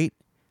write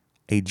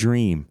a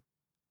dream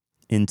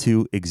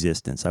into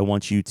existence. I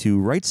want you to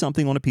write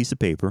something on a piece of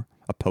paper,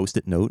 a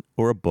Post-it note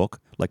or a book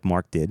like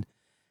Marc did,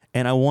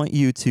 and I want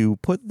you to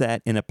put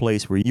that in a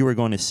place where you are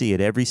going to see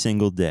it every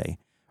single day.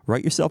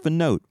 Write yourself a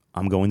note.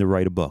 I'm going to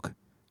write a book,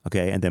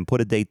 okay? And then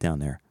put a date down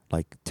there,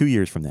 like 2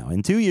 years from now.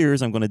 In 2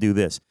 years, I'm going to do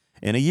this.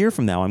 In a year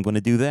from now, I'm going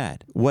to do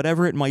that.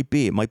 Whatever it might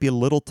be a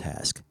little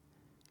task.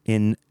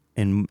 In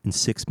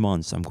 6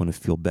 months, I'm going to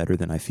feel better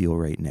than I feel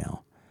right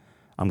now.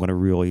 I'm going to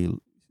really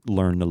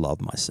learn to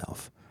love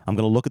myself. I'm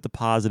going to look at the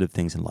positive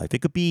things in life.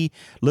 It could be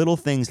little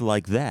things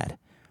like that,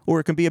 or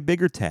it could be a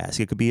bigger task.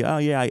 It could be,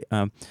 in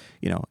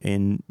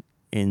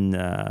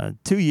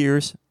 2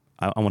 years,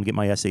 I want to get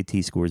my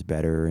SAT scores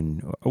better,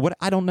 or what?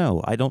 I don't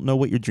know. I don't know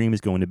what your dream is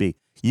going to be.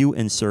 You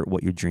insert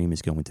what your dream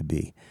is going to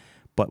be.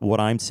 But what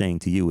I'm saying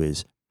to you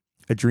is,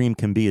 a dream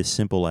can be as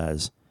simple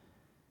as,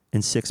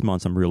 in 6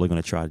 months, I'm really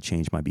going to try to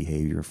change my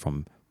behavior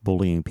from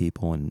bullying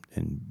people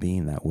and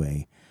being that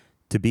way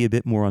to be a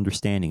bit more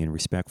understanding and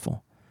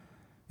respectful.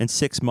 In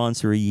 6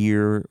 months or a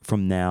year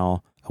from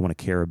now, I want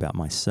to care about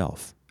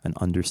myself and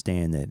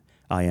understand that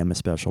I am a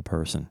special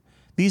person.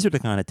 These are the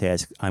kind of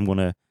tasks I'm going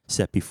to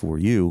set before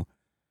you.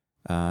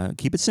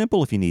 Keep it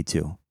simple if you need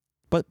to,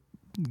 but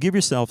give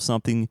yourself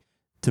something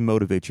to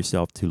motivate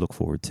yourself to look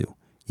forward to.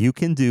 You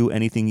can do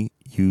anything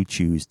you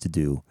choose to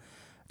do.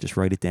 Just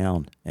write it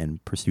down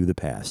and pursue the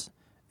past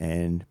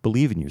and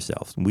believe in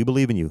yourself. We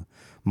believe in you.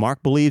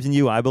 Marc believes in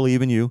you. I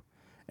believe in you.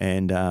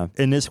 And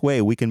in this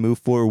way, we can move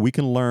forward. We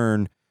can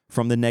learn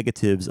from the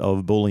negatives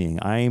of bullying.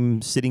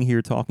 I'm sitting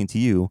here talking to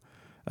you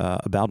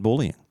about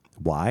bullying.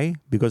 Why?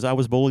 Because I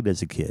was bullied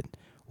as a kid.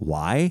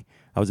 Why?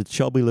 I was a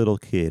chubby little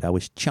kid. I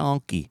was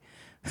chunky.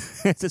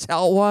 That's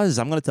how it was.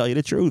 I'm going to tell you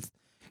the truth.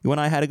 When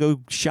I had to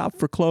go shop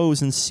for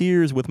clothes in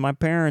Sears with my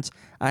parents,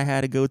 I had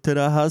to go to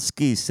the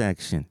husky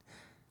section.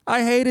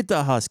 I hated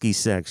the husky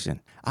section.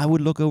 I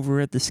would look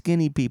over at the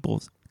skinny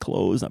people's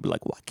clothes. I'd be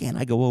like, why can't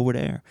I go over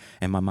there?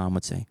 And my mom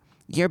would say,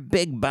 you're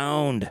big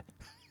boned.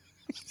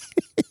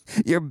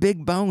 You're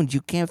big boned.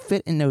 You can't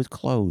fit in those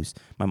clothes.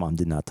 My mom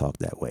did not talk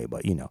that way,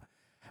 but And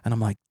I'm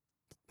like,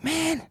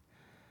 man,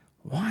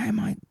 why am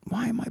I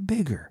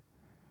bigger?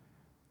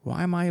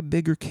 Why am I a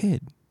bigger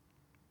kid?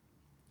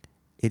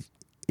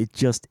 It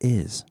just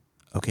is,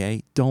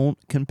 okay? Don't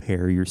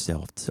compare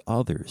yourself to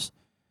others.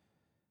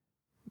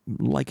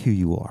 Like who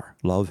you are.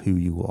 Love who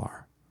you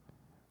are.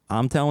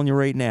 I'm telling you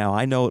right now,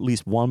 I know at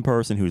least one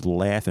person who's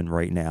laughing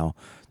right now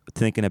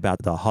thinking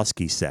about the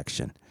husky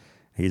section.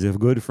 He's a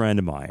good friend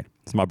of mine.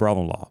 It's my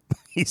brother-in-law.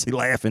 He's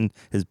laughing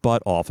his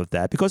butt off of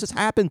that because it's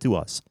happened to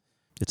us.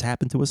 It's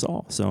happened to us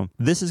all. So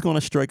this is going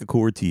to strike a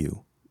chord to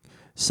you.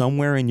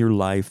 Somewhere in your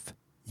life,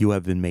 you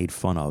have been made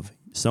fun of.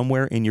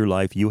 Somewhere in your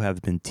life, you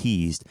have been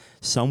teased.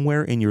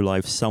 Somewhere in your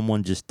life,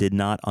 someone just did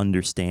not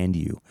understand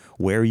you,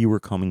 where you were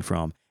coming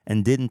from,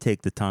 and didn't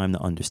take the time to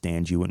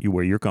understand you and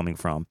where you're coming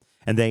from.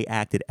 And they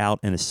acted out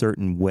in a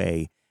certain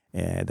way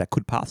that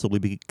could possibly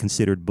be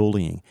considered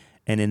bullying.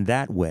 And in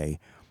that way,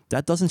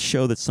 that doesn't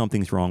show that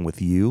something's wrong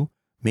with you.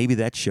 Maybe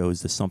that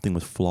shows that something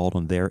was flawed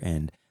on their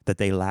end, that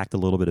they lacked a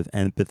little bit of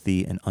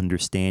empathy and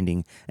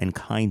understanding and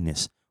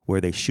kindness,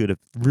 where they should have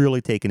really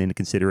taken into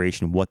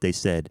consideration what they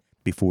said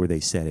before they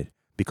said it.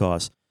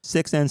 Because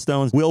sticks and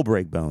stones will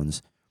break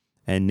bones,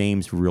 and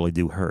names really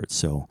do hurt.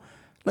 So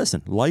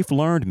listen, life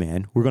learned,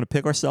 man. We're going to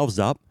pick ourselves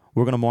up.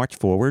 We're going to march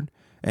forward,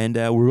 and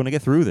we're going to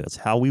get through this.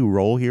 How we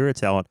roll here. It's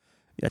how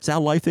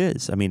life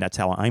is. I mean, that's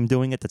how I'm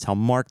doing it. That's how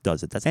Marc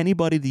does it. That's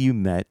anybody that you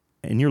met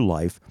in your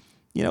life,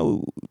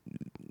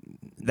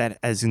 that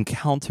has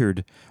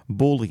encountered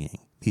bullying,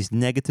 these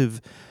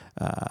negative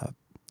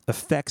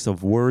effects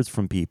of words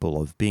from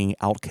people, of being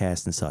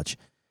outcast and such.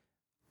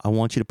 I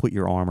want you to put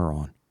your armor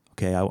on.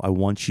 Okay, I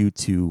want you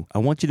to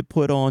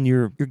put on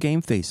your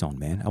game face on,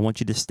 man. I want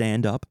you to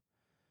stand up,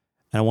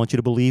 and I want you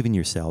to believe in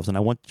yourselves, and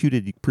I want you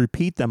to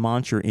repeat the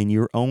mantra in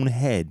your own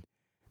head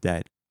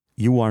that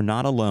you are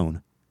not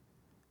alone.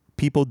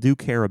 People do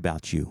care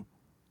about you,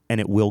 and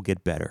it will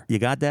get better. You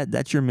got that?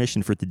 That's your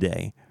mission for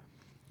today.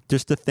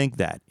 Just to think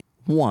that.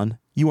 1,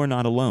 you are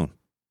not alone.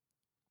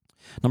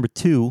 Number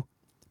 2,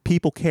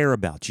 people care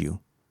about you.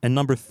 And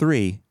number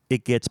 3,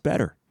 it gets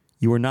better.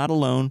 You are not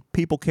alone.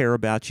 People care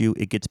about you.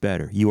 It gets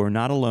better. You are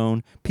not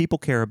alone. People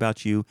care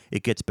about you.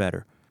 It gets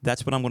better.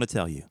 That's what I'm going to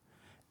tell you.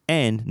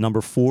 And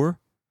number 4,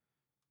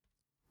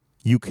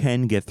 you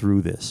can get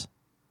through this.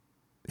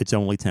 It's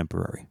only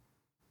temporary.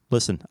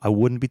 Listen, I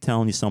wouldn't be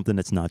telling you something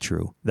that's not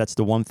true. That's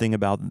the one thing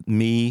about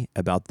me,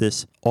 about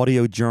this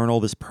audio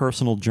journal, this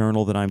personal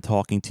journal that I'm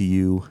talking to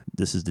you.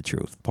 This is the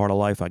truth. Part of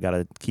life, I got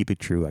to keep it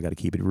true. I got to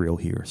keep it real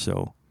here.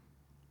 So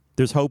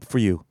there's hope for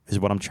you, is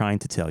what I'm trying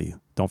to tell you.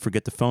 Don't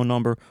forget the phone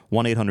number,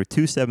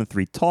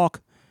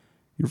 1-800-273-TALK.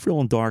 You're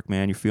feeling dark,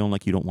 man. You're feeling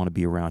like you don't want to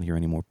be around here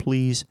anymore.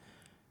 Please,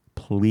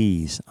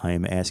 I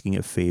am asking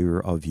a favor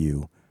of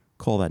you.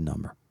 Call that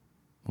number,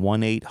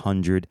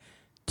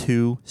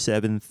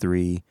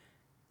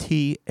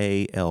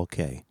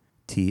 1-800-273-TALK.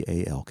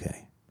 TALK.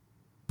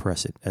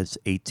 Press it. That's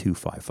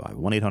 8255.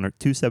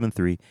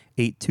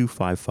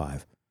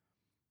 1-800-273-8255.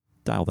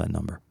 Dial that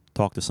number.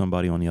 Talk to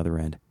somebody on the other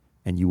end,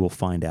 and you will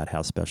find out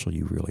how special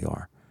you really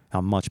are, how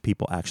much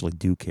people actually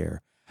do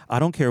care. I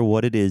don't care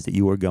what it is that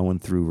you are going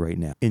through right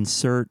now.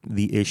 Insert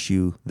the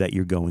issue that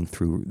you're going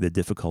through, the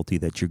difficulty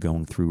that you're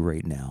going through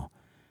right now.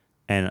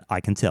 And I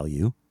can tell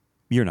you,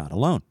 you're not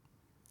alone.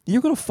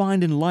 You're going to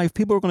find in life,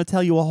 people are going to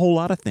tell you a whole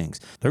lot of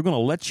things. They're going to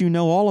let you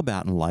know all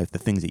about in life the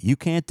things that you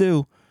can't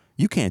do.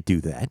 You can't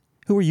do that.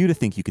 Who are you to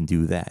think you can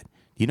do that?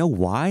 You know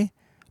why?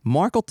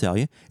 Marc will tell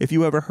you. If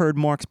you ever heard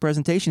Marc's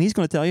presentation, he's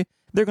going to tell you.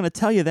 They're going to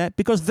tell you that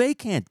because they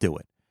can't do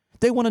it.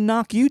 They want to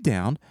knock you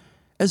down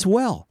as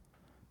well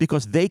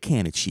because they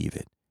can't achieve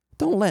it.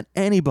 Don't let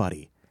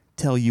anybody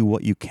tell you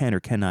what you can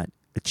or cannot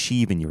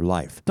achieve in your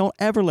life. Don't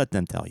ever let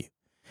them tell you.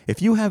 If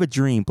you have a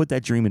dream, put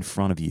that dream in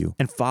front of you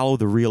and follow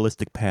the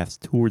realistic paths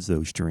towards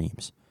those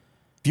dreams.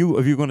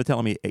 If you're going to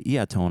tell me,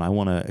 yeah, Tone, I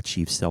want to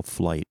achieve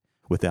self-flight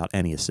without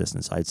any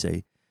assistance, I'd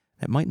say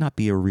that might not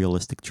be a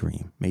realistic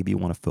dream. Maybe you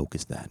want to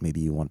focus that. Maybe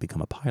you want to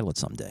become a pilot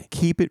someday.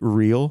 Keep it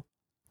real.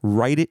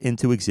 Write it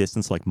into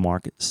existence like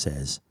Marc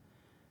says.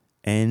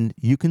 And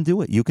you can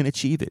do it. You can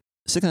achieve it.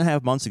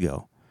 6.5 months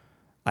ago,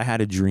 I had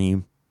a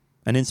dream,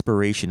 an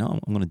inspiration. Oh,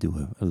 I'm going to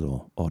do a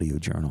little audio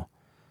journal.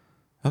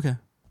 Okay.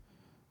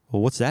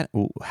 Well, what's that?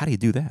 Well, how do you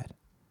do that?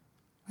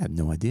 I have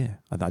no idea.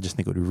 I just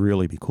think it would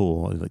really be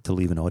cool to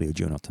leave an audio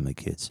journal to my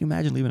kids. Can you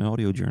imagine leaving an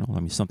audio journal? I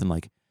mean, something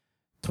like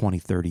 20,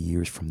 30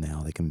 years from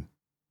now, they can,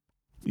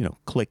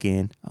 click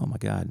in. Oh, my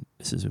God,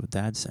 this is what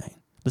Dad's saying.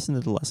 Listen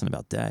to the lesson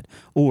about Dad.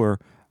 Or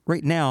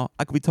right now,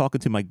 I could be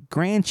talking to my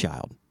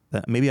grandchild.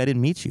 Maybe I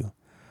didn't meet you.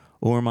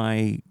 Or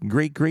my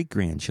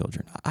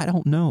great-great-grandchildren. I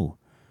don't know.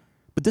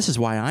 But this is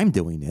why I'm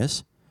doing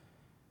this.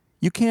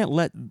 You can't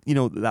let,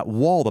 that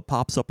wall that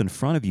pops up in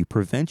front of you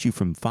prevent you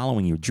from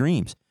following your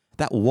dreams.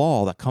 That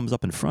wall that comes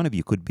up in front of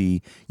you could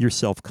be your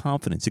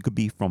self-confidence. It could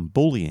be from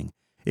bullying.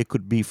 It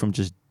could be from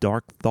just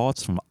dark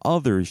thoughts from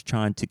others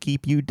trying to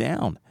keep you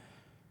down.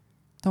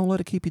 Don't let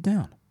it keep you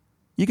down.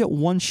 You get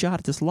one shot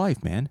at this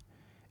life, man.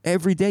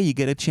 Every day you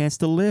get a chance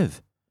to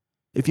live.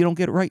 If you don't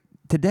get it right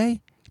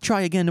today,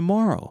 try again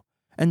tomorrow,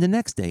 and the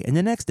next day, and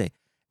the next day.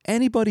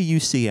 Anybody you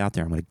see out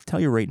there, I'm going to tell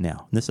you right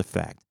now, and this is a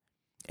fact.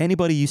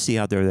 Anybody you see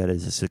out there that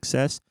is a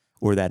success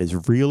or that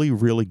is really,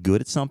 really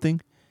good at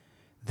something,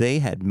 they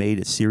had made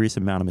a serious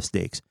amount of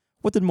mistakes.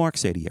 What did Marc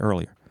say to you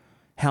earlier?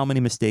 How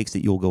many mistakes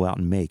that you'll go out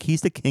and make?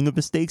 He's the king of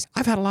mistakes.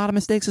 I've had a lot of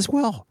mistakes as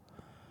well.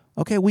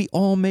 Okay, we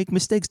all make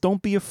mistakes.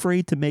 Don't be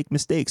afraid to make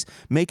mistakes.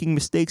 Making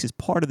mistakes is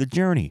part of the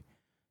journey.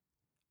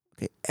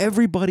 Okay,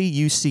 everybody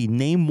you see,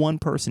 name one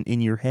person in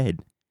your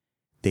head,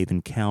 they've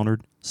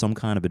encountered some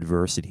kind of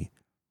adversity,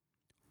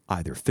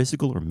 either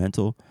physical or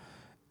mental,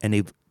 and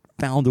they've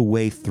found a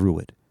way through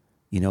it,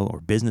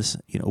 or business,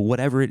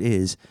 whatever it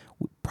is,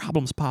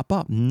 problems pop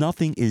up.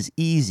 Nothing is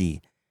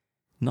easy.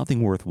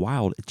 Nothing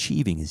worthwhile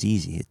achieving is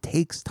easy. It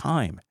takes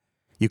time.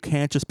 You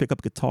can't just pick up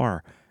a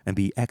guitar and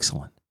be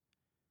excellent.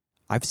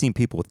 I've seen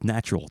people with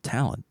natural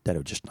talent that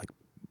are just like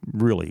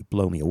really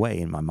blow me away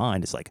in my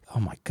mind. It's like, oh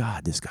my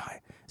God, this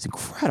guy is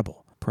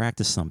incredible.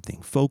 Practice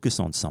something, focus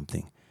on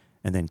something,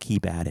 and then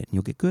keep at it, and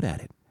you'll get good at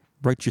it.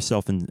 Write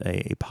yourself in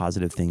a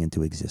positive thing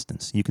into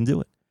existence. You can do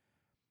it.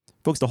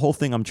 Folks, the whole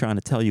thing I'm trying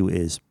to tell you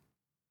is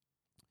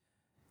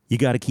you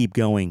got to keep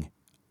going.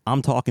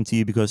 I'm talking to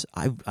you because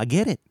I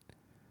get it.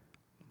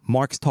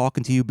 Marc's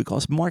talking to you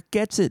because Marc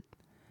gets it.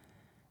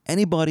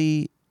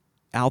 Anybody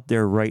out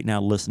there right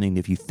now listening,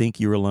 if you think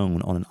you're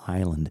alone on an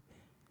island,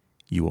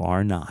 you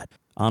are not.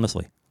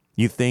 Honestly,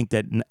 you think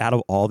that out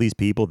of all these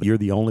people, you're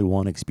the only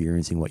one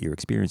experiencing what you're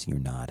experiencing.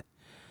 You're not.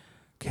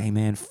 Okay,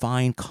 man,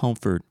 find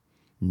comfort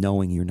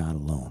knowing you're not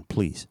alone.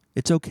 Please.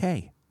 It's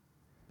okay.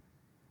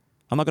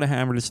 I'm not going to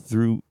hammer this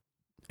through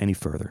any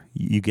further.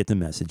 You get the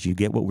message. You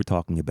get what we're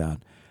talking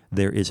about.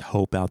 There is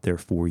hope out there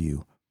for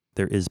you.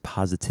 There is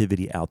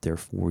positivity out there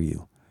for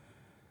you.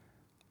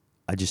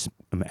 I just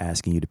am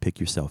asking you to pick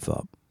yourself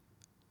up.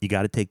 You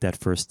got to take that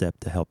first step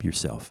to help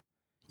yourself.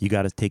 You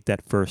got to take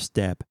that first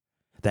step,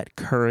 that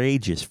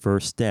courageous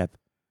first step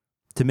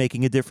to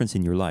making a difference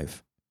in your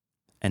life.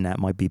 And that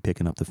might be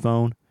picking up the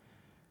phone,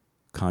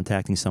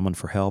 contacting someone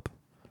for help.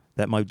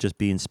 That might just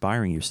be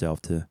inspiring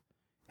yourself to,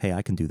 hey,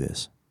 I can do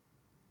this.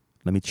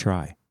 Let me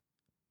try.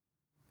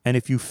 And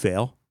if you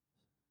fail,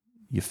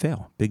 you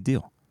fail. Big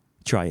deal.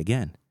 Try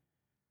again.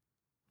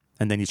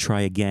 And then you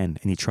try again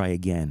and you try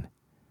again.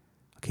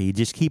 Okay, you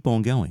just keep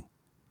on going.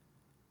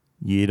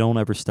 You don't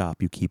ever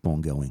stop. You keep on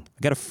going.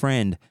 I got a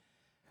friend,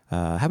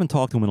 I haven't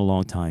talked to him in a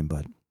long time,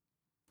 but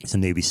he's a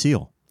Navy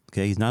SEAL.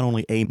 Okay, he's not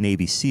only a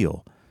Navy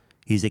SEAL,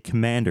 he's a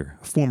commander,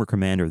 a former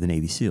commander of the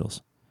Navy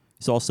SEALs.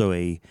 He's also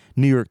a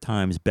New York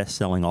Times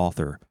best-selling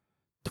author,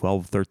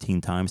 12,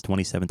 13 times,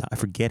 27 times. I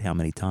forget how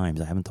many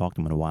times. I haven't talked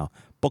to him in a while.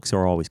 Books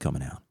are always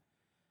coming out.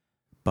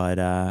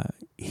 But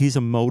he's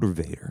a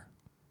motivator.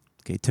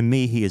 Okay, to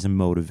me, he is a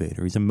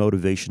motivator. He's a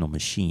motivational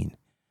machine.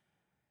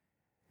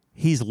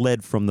 He's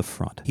led from the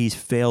front. He's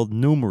failed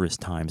numerous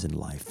times in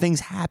life. Things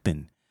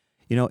happen.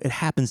 It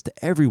happens to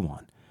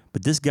everyone.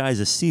 But this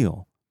guy's a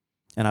SEAL.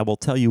 And I will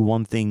tell you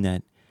one thing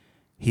that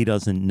he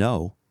doesn't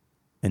know,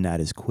 and that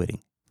is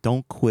quitting.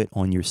 Don't quit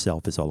on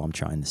yourself is all I'm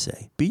trying to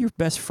say. Be your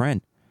best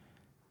friend.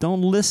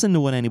 Don't listen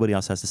to what anybody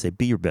else has to say.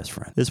 Be your best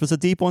friend. This was a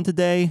deep one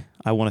today.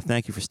 I want to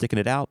thank you for sticking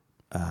it out.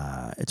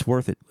 It's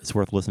worth it. It's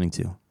worth listening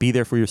to. Be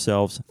there for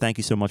yourselves. Thank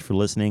you so much for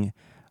listening.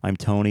 I'm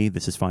Tony.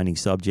 This is Finding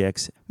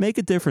Subjects. Make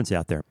a difference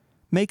out there.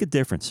 Make a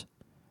difference.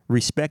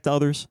 Respect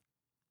others.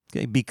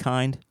 Okay? Be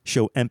kind.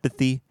 Show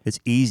empathy. It's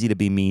easy to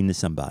be mean to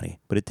somebody,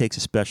 but it takes a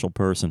special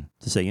person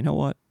to say, you know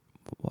what?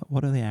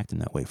 What are they acting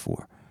that way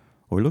for?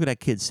 Or look at that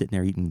kid sitting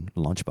there eating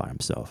lunch by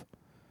himself.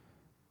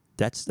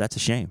 That's a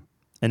shame.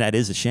 And that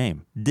is a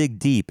shame. Dig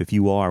deep if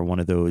you are one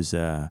of those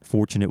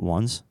fortunate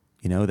ones,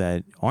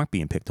 that aren't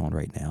being picked on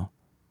right now.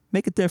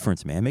 Make a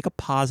difference, man. Make a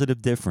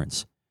positive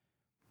difference.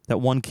 That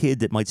one kid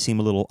that might seem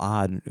a little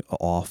odd,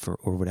 off,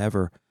 or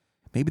whatever,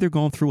 maybe they're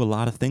going through a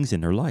lot of things in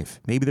their life.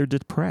 Maybe they're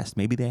depressed.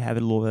 Maybe they have a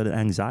little bit of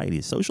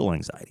anxiety, social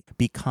anxiety.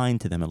 Be kind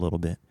to them a little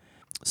bit.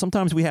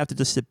 Sometimes we have to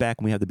just sit back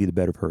and we have to be the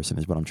better person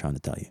is what I'm trying to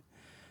tell you.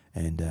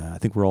 And I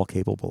think we're all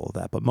capable of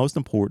that. But most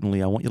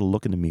importantly, I want you to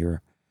look in the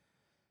mirror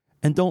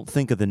and don't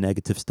think of the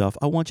negative stuff.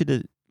 I want you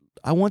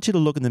to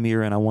look in the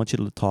mirror and I want you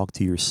to talk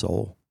to your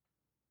soul.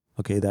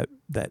 Okay, that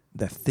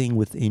thing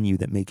within you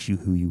that makes you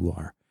who you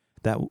are.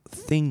 That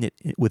thing that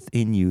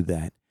within you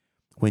that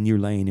when you're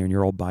laying there and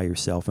you're all by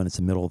yourself and it's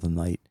the middle of the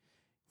night,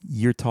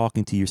 you're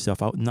talking to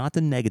yourself out, not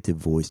the negative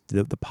voice,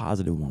 the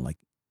positive one, like,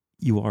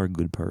 you are a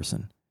good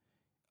person.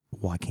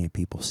 Why can't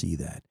people see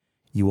that?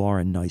 You are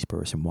a nice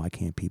person. Why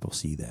can't people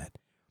see that?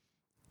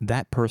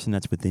 That person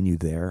that's within you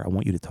there, I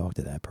want you to talk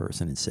to that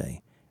person and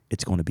say,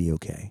 it's going to be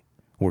okay.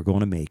 We're going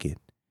to make it.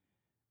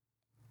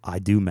 I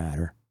do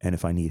matter. And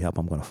if I need help,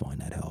 I'm going to find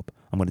that help.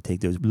 I'm going to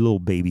take those little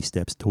baby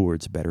steps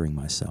towards bettering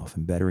myself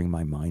and bettering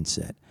my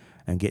mindset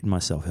and getting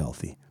myself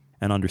healthy.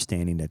 and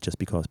understanding that just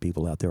because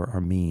people out there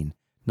are mean,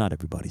 not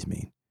everybody's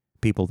mean.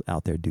 People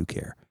out there do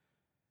care.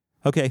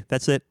 Okay,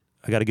 that's it.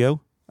 I got to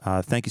go.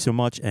 Thank you so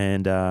much.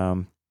 And,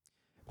 man,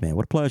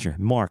 what a pleasure.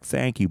 Marc,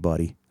 thank you,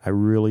 buddy. I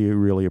really,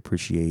 really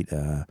appreciate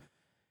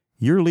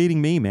you're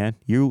leading me, man.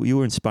 You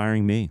are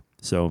inspiring me.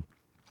 So,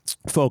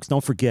 folks,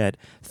 don't forget,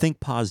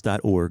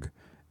 thinkpos.org.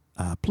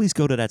 Please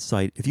go to that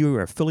site. If you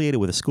are affiliated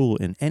with a school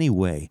in any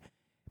way,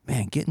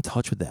 man, get in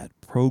touch with that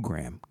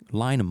program.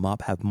 Line them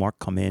up. Have Marc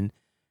come in.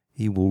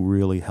 He will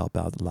really help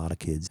out a lot of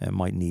kids and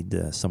might need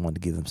someone to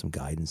give them some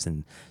guidance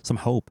and some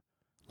hope,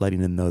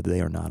 letting them know that they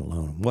are not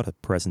alone. What a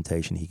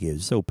presentation he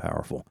gives. So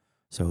powerful.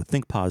 So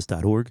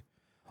thinkpos.org.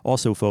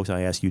 Also, folks,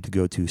 I ask you to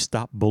go to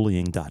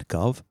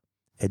stopbullying.gov.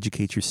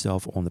 Educate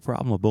yourself on the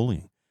problem of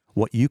bullying,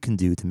 what you can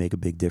do to make a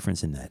big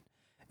difference in that.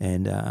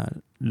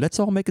 And let's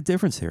all make a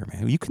difference here,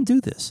 man. You can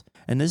do this.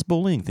 And this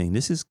bullying thing,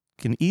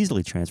 can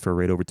easily transfer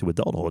right over to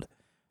adulthood.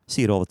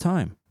 See it all the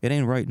time. It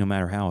ain't right no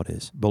matter how it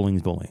is. Bullying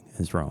is bullying.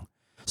 It's wrong.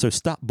 So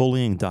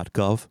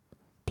stopbullying.gov.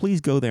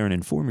 Please go there and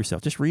inform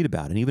yourself. Just read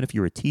about it. And even if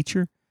you're a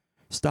teacher,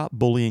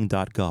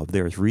 stopbullying.gov.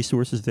 There's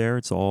resources there.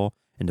 It's all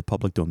in the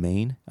public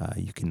domain.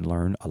 You can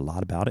learn a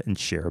lot about it and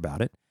share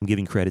about it. I'm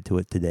giving credit to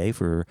it today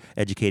for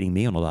educating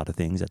me on a lot of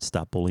things at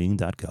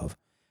stopbullying.gov.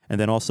 And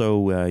then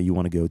also you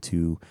want to go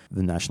to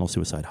the National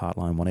Suicide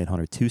Hotline,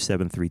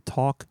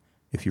 1-800-273-TALK,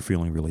 if you're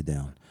feeling really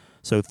down.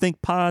 So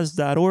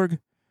thinkpos.org.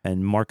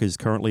 And Marc is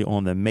currently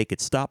on the Make It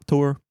Stop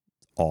tour.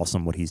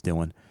 Awesome what he's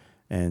doing.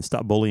 And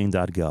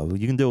stopbullying.gov.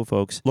 You can do it,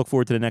 folks. Look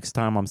forward to the next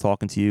time I'm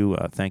talking to you.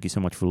 Thank you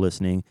so much for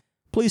listening.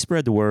 Please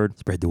spread the word.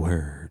 Spread the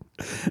word.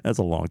 That's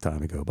a long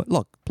time ago. But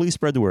look, please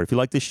spread the word. If you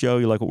like this show,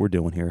 you like what we're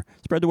doing here,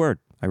 spread the word.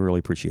 I really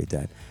appreciate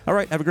that. All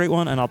right, have a great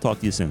one, and I'll talk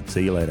to you soon.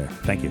 See you later.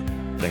 Thank you.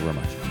 Thank you very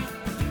much.